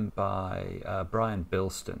poem by Brian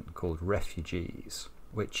Bilston called Refugees,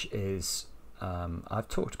 which is... I've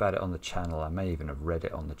talked about it on the channel. I may even have read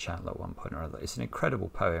it on the channel at one point or other. It's an incredible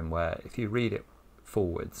poem where if you read it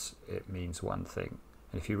forwards, it means one thing.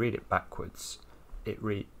 And if you read it backwards, it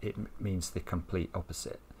means the complete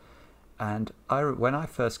opposite. And when I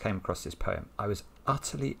first came across this poem, I was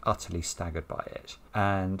utterly staggered by it.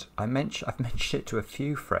 And I've mentioned it to a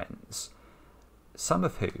few friends, some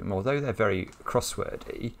of whom, although they're very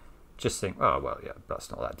crosswordy, just think, oh, well, yeah,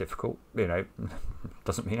 that's not that difficult,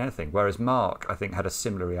 doesn't mean anything. Whereas Mark, I think, had a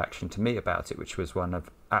similar reaction to me about it, which was one of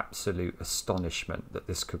absolute astonishment that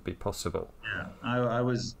this could be possible. Yeah, I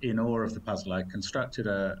was in awe of the puzzle. I constructed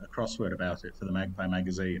a crossword about it for the Magpie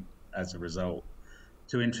magazine as a result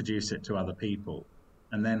to introduce it to other people,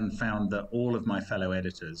 and then found that all of my fellow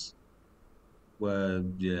editors were,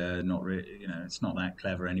 not really, it's not that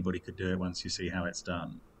clever. Anybody could do it once you see how it's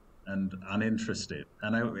done. And uninterested,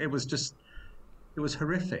 and it was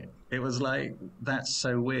horrific. It was like, that's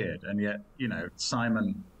so weird, and yet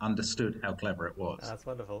Simon understood how clever it was. That's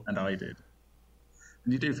wonderful. And I did.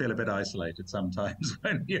 And you do feel a bit isolated sometimes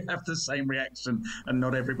when you have the same reaction and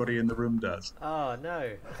not everybody in the room does. Oh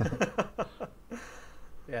no.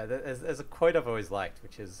 Yeah, there's a quote I've always liked,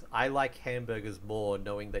 which is, I like hamburgers more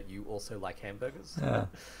knowing that you also like hamburgers. Yeah.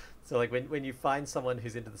 So like when you find someone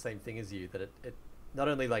who's into the same thing as you, that it not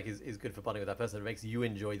only is good for bonding with that person, it makes you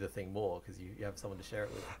enjoy the thing more because you have someone to share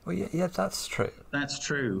it with. Well, yeah, that's true. That's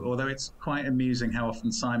true. Although it's quite amusing how often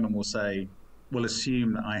Simon will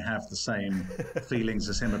assume that I have the same feelings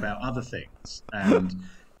as him about other things, and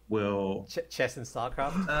will... Chess and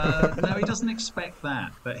StarCraft? No, he doesn't expect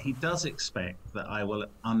that, but he does expect that I will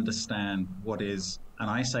understand what is, and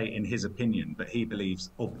I say in his opinion, but he believes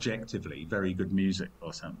objectively very good music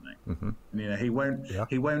or something. Mm-hmm. And,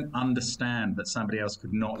 he won't understand that somebody else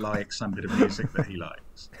could not like some bit of music that he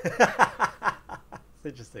likes. It's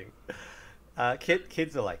interesting.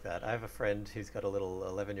 Kids are like that. I have a friend who's got a little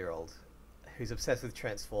 11-year-old who's obsessed with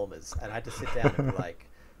Transformers, and I had to sit down and be like,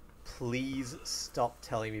 please stop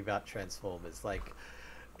telling me about Transformers. Like,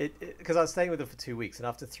 because I was staying with them for 2 weeks, and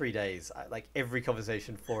after 3 days, like every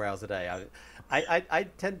conversation 4 hours a day, I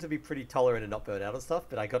tend to be pretty tolerant and not burn out on stuff,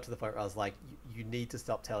 but I got to the point where I was like, you need to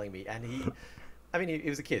stop telling me. And he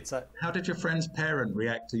was a kid, so... How did your friend's parent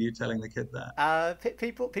react to you telling the kid that?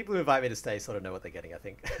 People who invite me to stay sort of know what they're getting, I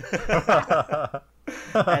think.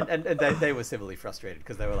 and they were similarly frustrated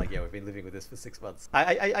because they were like, yeah, we've been living with this for 6 months.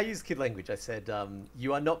 I used kid language. I said,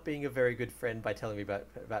 you are not being a very good friend by telling me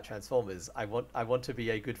about Transformers. I want to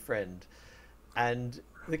be a good friend. And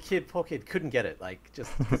the poor kid, couldn't get it. Like,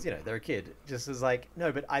 just because, they're a kid, just was like,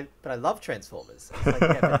 no, but I love Transformers. It's like,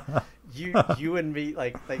 yeah, but you and me,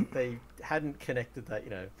 like, they hadn't connected that,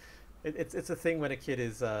 It's a thing when a kid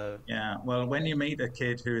is... Yeah, well, when you meet a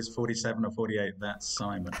kid who is 47 or 48, that's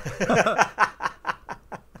Simon.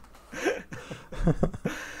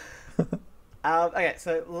 Okay,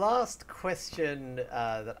 so last question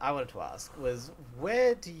that I wanted to ask was,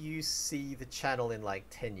 where do you see the channel in like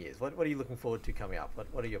 10 years? What are you looking forward to coming up?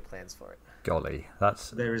 What are your plans for it? Golly,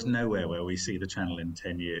 There is nowhere where we see the channel in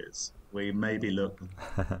 10 years. We maybe look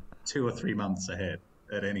 2 or 3 months ahead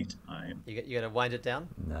at any time. You going to wind it down?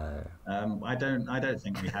 No. I don't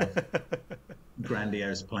think we have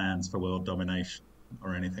grandiose plans for world domination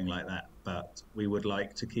or anything like that, but we would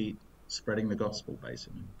like to keep spreading the gospel,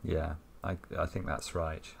 basically. Yeah, I think that's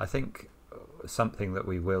right. I think something that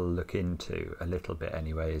we will look into a little bit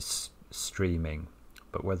anyway is streaming,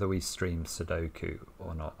 but whether we stream Sudoku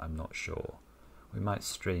or not, I'm not sure. We might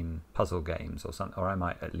stream puzzle games or something, or I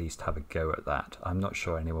might at least have a go at that. I'm not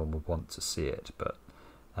sure anyone would want to see it, but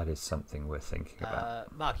that is something we're thinking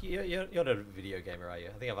about. Mark, you're not a video gamer, are you?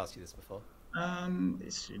 I think I've asked you this before.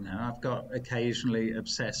 I've got occasionally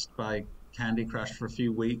obsessed by Candy Crush for a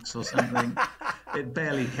few weeks or something. It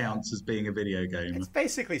barely counts as being a video game. It's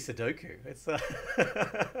basically Sudoku. It's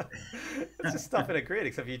just stuff in a grid,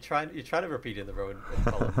 except you're trying to repeat in the row and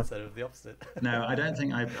column instead of the opposite. No, I don't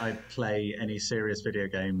think I play any serious video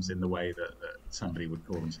games in the way that somebody would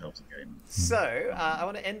call themselves a gamer. So I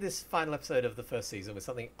want to end this final episode of the first season with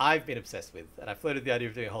something I've been obsessed with, and I floated the idea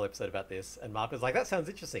of doing a whole episode about this, and Mark was like, "That sounds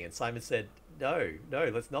interesting," and Simon said, "No,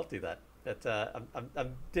 let's not do that." But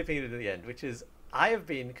I'm dipping it into the end, which is, I have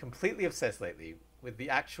been completely obsessed lately with the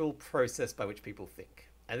actual process by which people think.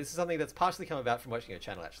 And this is something that's partially come about from watching your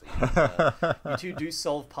channel, actually. You two do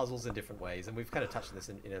solve puzzles in different ways, and we've kind of touched on this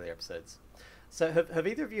in earlier episodes. So have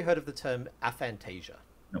either of you heard of the term aphantasia?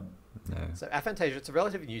 No. So aphantasia, it's a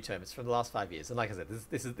relatively new term. It's from the last 5 years. And like I said,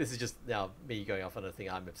 this is just now me going off on a thing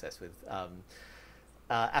I'm obsessed with.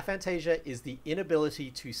 Aphantasia is the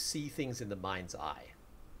inability to see things in the mind's eye.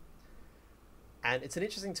 And it's an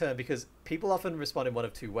interesting term because people often respond in one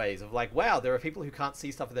of two ways of like, wow, there are people who can't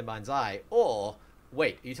see stuff in their mind's eye, or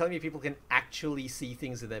wait, are you telling me people can actually see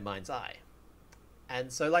things in their mind's eye?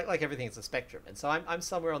 And so like everything, it's a spectrum. And so I'm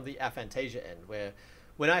somewhere on the aphantasia end, where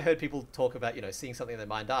when I heard people talk about, seeing something in their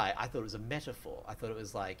mind's eye, I thought it was a metaphor. I thought it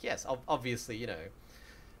was like, yes, obviously,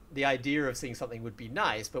 the idea of seeing something would be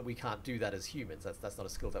nice, but we can't do that as humans. That's not a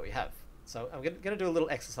skill that we have. So I'm going to do a little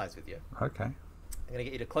exercise with you. Okay. I'm going to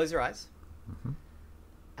get you to close your eyes. Mm-hmm.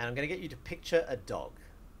 And I'm going to get you to picture a dog.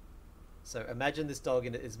 So imagine this dog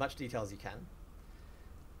in as much detail as you can.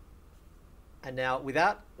 And now,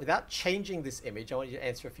 without changing this image, I want you to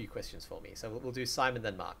answer a few questions for me. So we'll do Simon,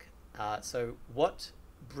 then Mark. So what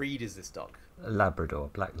breed is this dog? A Labrador,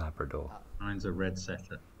 black Labrador. Mine's a red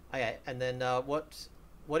setter. Okay, and then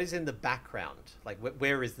what is in the background? Like,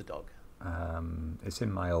 where is the dog? It's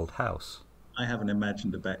in my old house. I haven't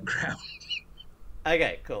imagined a background.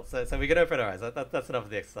 Okay, cool. So we can open our eyes. That's enough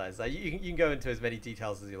of the exercise. You can go into as many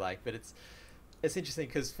details as you like, but it's interesting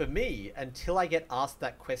because for me, until I get asked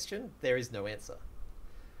that question, there is no answer.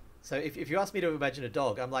 So if you ask me to imagine a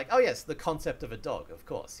dog, I'm like, oh yes, the concept of a dog, of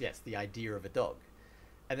course, yes, the idea of a dog.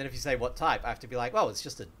 And then if you say what type, I have to be like, well, it's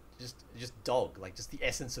just dog, like just the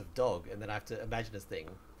essence of dog, and then I have to imagine a thing.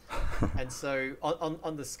 And so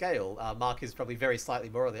on the scale, Mark is probably very slightly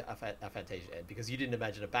more on the aphantasia end because you didn't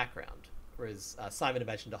imagine a background. Whereas Simon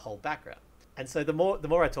imagined a whole background. And so the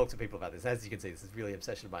more I talk to people about this, as you can see, this is really an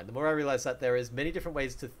obsession of mine, the more I realize that there is many different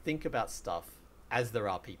ways to think about stuff as there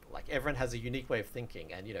are people. Like, everyone has a unique way of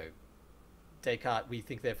thinking. And, Descartes, we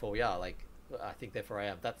think, therefore we are. Like, I think, therefore I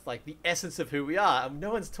am. That's like the essence of who we are. And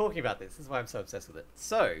no one's talking about this. This is why I'm so obsessed with it.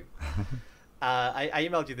 So I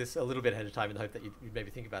emailed you this a little bit ahead of time in the hope that you'd maybe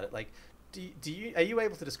think about it. Like, are you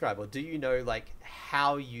able to describe, or do you know, like,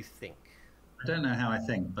 how you think? I don't know how I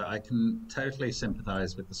think, but I can totally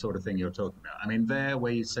sympathize with the sort of thing you're talking about. I mean,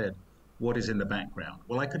 where you said, what is in the background?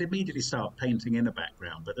 Well, I could immediately start painting in a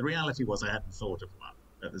background, but the reality was I hadn't thought of one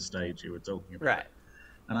at the stage you were talking about. Right.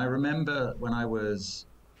 And I remember when I was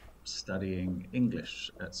studying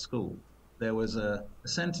English at school, there was a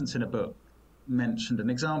sentence in a book mentioned,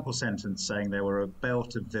 an example sentence saying there were a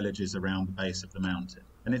belt of villages around the base of the mountain.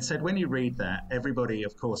 And it said, when you read that, everybody,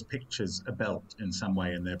 of course, pictures a belt in some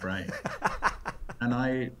way in their brain. And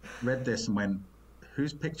I read this and went,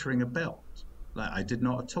 who's picturing a belt? Like, I did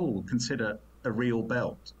not at all consider a real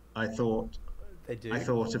belt. I thought of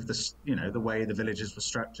the way the villages were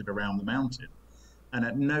structured around the mountain. And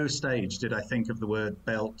at no stage did I think of the word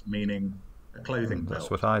belt meaning a clothing belt.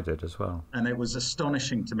 That's what I did as well. And it was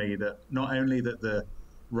astonishing to me that not only that the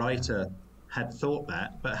writer had thought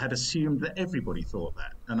that, but had assumed that everybody thought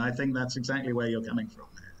that. And I think that's exactly where you're coming from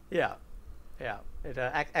there. Yeah. It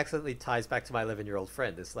excellently ties back to my 11-year-old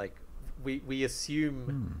friend. It's like we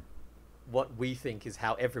assume what we think is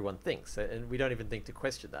how everyone thinks, and we don't even think to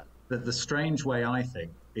question that. The strange way I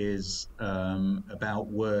think is about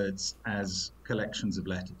words as collections of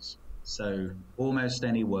letters. So almost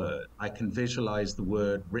any word, I can visualize the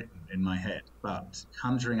word written in my head, but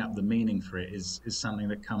conjuring up the meaning for it is something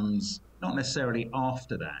that comes not necessarily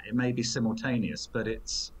after that. It may be simultaneous, but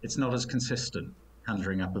it's not as consistent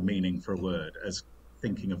conjuring up a meaning for a word as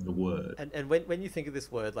thinking of the word. And when you think of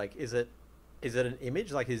this word, like, is it an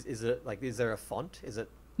image? Like, is it like, is there a font? Is it?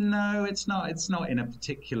 No, it's not. It's not in a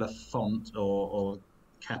particular font or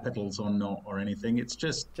capitals or not or anything. It's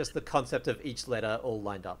just the concept of each letter all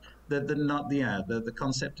lined up. The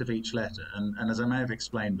concept of each letter. And as I may have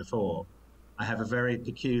explained before, I have a very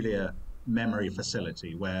peculiar memory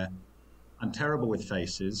facility where I'm terrible with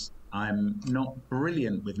faces. I'm not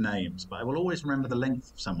brilliant with names, but I will always remember the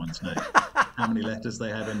length of someone's name, how many letters they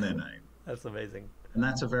have in their name. That's amazing. And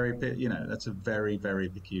that's a very, very, very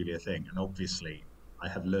peculiar thing. And obviously, I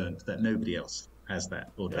have learned that nobody else has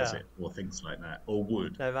that or does it or thinks like that or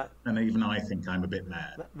would. No, and even I think I'm a bit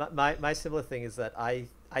mad. My similar thing is that I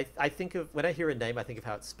think of, when I hear a name, I think of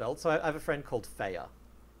how it's spelled. So I have a friend called Faya,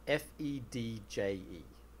 Fedje,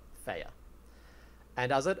 Faya.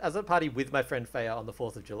 And I was at a party with my friend Faya on the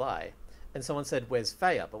 4th of July, and someone said, "Where's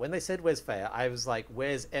Faya?" But when they said, "Where's Faya?" I was like,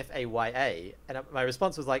 "Where's Faya?" And my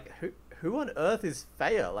response was like, who on earth is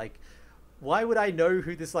Faya? Like, why would I know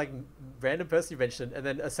who this like random person you mentioned? And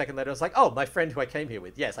then a second later, I was like, "Oh, my friend who I came here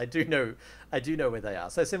with. Yes, I do know where they are."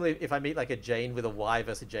 So similarly, if I meet like a Jane with a Y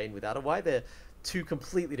versus a Jane without a Y, they're two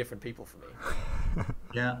completely different people for me.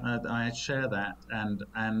 Yeah, I share that,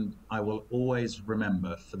 and I will always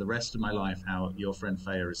remember for the rest of my life how your friend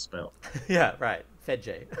Faya is spelled. Yeah, right,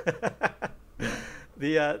 Fedje.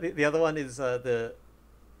 Yeah. The other one is the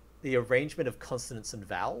arrangement of consonants and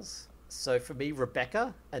vowels. So for me,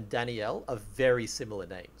 Rebecca and Danielle are very similar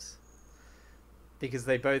names because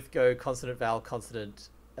they both go consonant, vowel, consonant,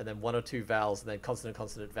 and then one or two vowels, and then consonant,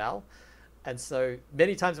 consonant, vowel. And so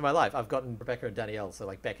many times in my life, I've gotten Rebecca and Danielle, so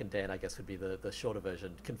like Beck and Dan, I guess, would be the shorter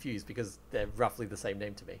version, confused because they're roughly the same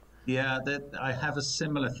name to me. Yeah, I have a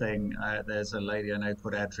similar thing. There's a lady I know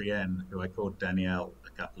called Adrienne, who I called Danielle a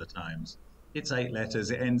couple of times. It's 8 letters.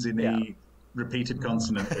 It ends in E, repeated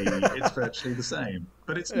consonant E. It's virtually the same,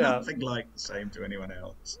 but it's nothing like the same to anyone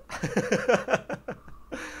else.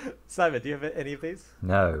 Simon, do you have any of these?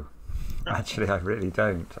 No, actually, I really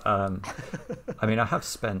don't. I mean, I have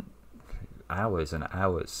spent hours and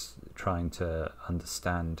hours trying to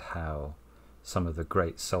understand how some of the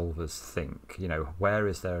great solvers think. You know, where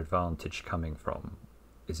is their advantage coming from?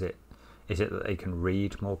 Is it that they can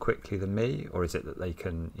read more quickly than me, or is it that they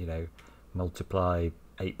can, you know, multiply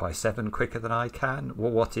 8 by 7 quicker than I can?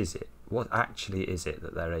 Well, what is it? What actually is it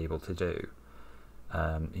that they're able to do?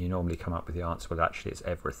 You normally come up with the answer, well, actually it's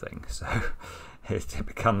everything. So it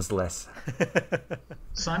becomes less.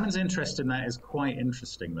 Simon's interest in that is quite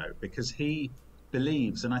interesting, though, because he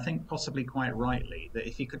believes, and I think possibly quite rightly, that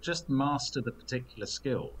if he could just master the particular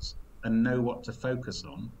skills and know what to focus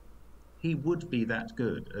on, he would be that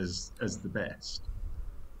good as the best.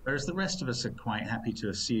 Whereas the rest of us are quite happy to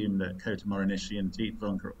assume that Kota Morinishi and Tiet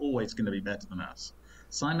Vonk are always going to be better than us.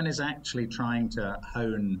 Simon is actually trying to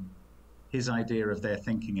hone his idea of their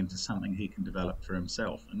thinking into something he can develop for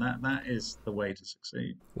himself, and that is the way to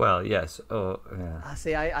succeed. Well, yes. Yeah.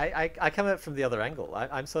 See, I come at it from the other angle.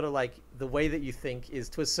 I'm sort of like, the way that you think is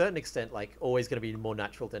to a certain extent like always going to be more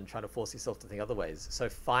natural than trying to force yourself to think other ways. So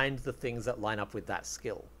find the things that line up with that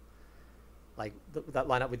skill, like that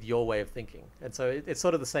line up with your way of thinking. And so it's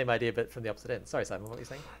sort of the same idea, but from the opposite end. Sorry, Simon, what were you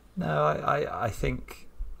saying? No, I think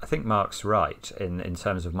Mark's right in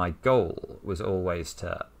terms of my goal was always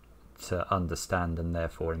to understand and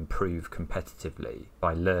therefore improve competitively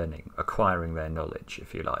by learning, acquiring their knowledge,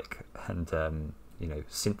 if you like, and you know,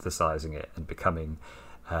 synthesizing it and becoming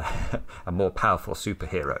a more powerful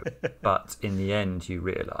superhero. But in the end, you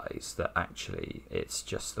realise that actually it's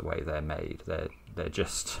just the way they're made. They're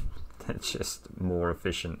just more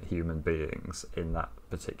efficient human beings in that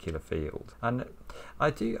particular field. And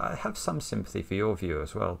I have some sympathy for your view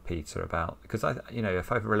as well, Peter, about, because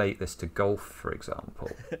if I relate this to golf, for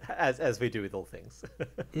example, as we do with all things.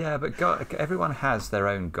 Yeah, but everyone has their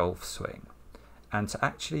own golf swing, and to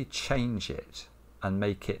actually change it and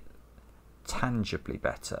make it tangibly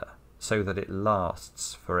better so that it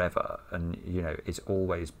lasts forever and, you know, is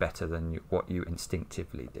always better than what you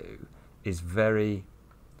instinctively do is very,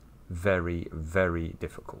 very, very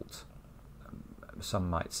difficult. Some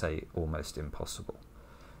might say almost impossible.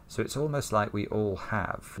 So it's almost like we all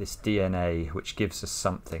have this DNA which gives us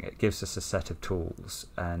something. It gives us a set of tools,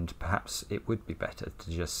 and perhaps it would be better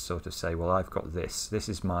to just sort of say, well, I've got this. This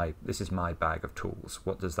is my bag of tools.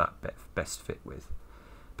 What does that best fit with?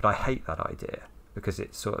 But I hate that idea because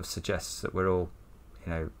it sort of suggests that we're all,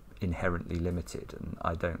 inherently limited, and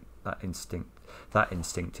I don't. That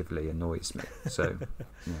instinctively annoys me. So,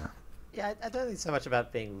 yeah. Yeah, I don't think so much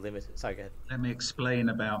about being limited. Sorry, go ahead. Let me explain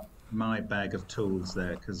about my bag of tools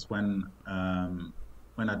there, because when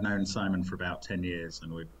I'd known Simon for about 10 years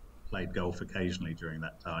and we'd played golf occasionally during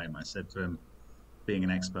that time, I said to him, being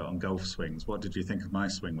an expert on golf swings, what did you think of my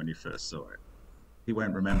swing when you first saw it? He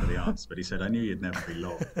won't remember the answer, but he said, I knew you'd never be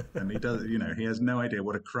long. And he does, he has no idea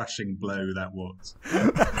what a crushing blow that was.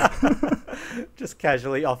 Just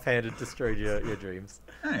casually, offhanded, destroyed your dreams.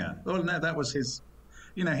 Oh, yeah. Well, no, that was his,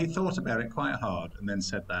 he thought about it quite hard and then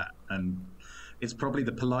said that. And it's probably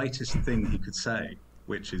the politest thing he could say,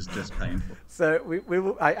 which is just painful. So we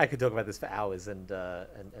will. I could talk about this for hours, and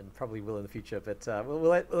probably will in the future. But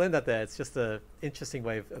we'll end that there. It's just an interesting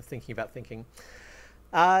way of thinking about thinking.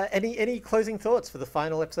 Any closing thoughts for the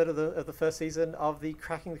final episode of the first season of the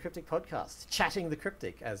Cracking the Cryptic podcast? Chatting the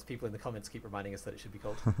Cryptic, as people in the comments keep reminding us that it should be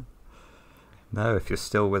called. No, if you're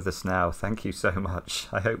still with us now, thank you so much.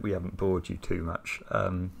 I hope we haven't bored you too much.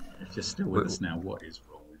 If you're still with us now, what is wrong with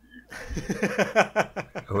you?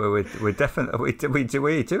 We're definitely we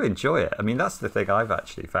do enjoy it. I mean, that's the thing I've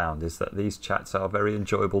actually found, is that these chats are very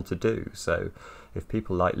enjoyable to do. So if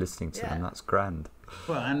people like listening to them, that's grand.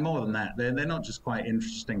 Well, and more than that, they're not just quite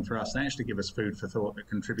interesting for us. They actually give us food for thought that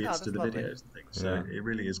contributes to the videos and things. So it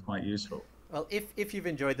really is quite useful. Well, if you've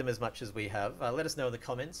enjoyed them as much as we have, let us know in the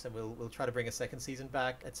comments, and we'll try to bring a second season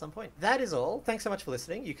back at some point. That is all. Thanks so much for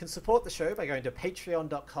listening. You can support the show by going to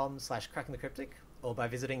patreon.com/crackingthecryptic, or by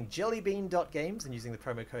visiting jellybean.games and using the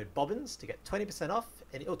promo code Bobbins to get 20% off.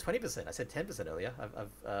 20%. I said 10% earlier.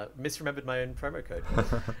 I've misremembered my own promo code.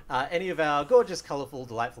 Any of our gorgeous, colourful,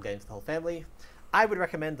 delightful games for the whole family. I would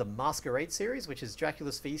recommend the Masquerade series, which is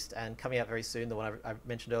Dracula's Feast, and coming out very soon, the one I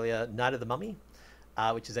mentioned earlier, Night of the Mummy,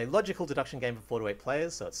 which is a logical deduction game for 4 to 8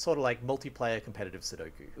 players. So it's sort of like multiplayer competitive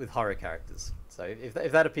Sudoku with horror characters. So if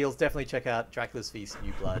that appeals, definitely check out Dracula's Feast,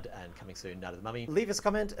 New Blood, and coming soon, Night of the Mummy. Leave us a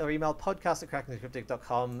comment or email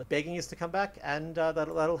podcast@crackingthecryptic.com begging us to come back, and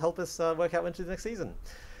that'll help us work out when to do the next season.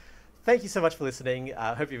 Thank you so much for listening.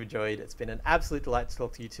 I hope you've enjoyed. It's been an absolute delight to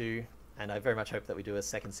talk to you two, and I very much hope that we do a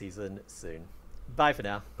second season soon. Bye for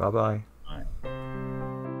now. Bye-bye.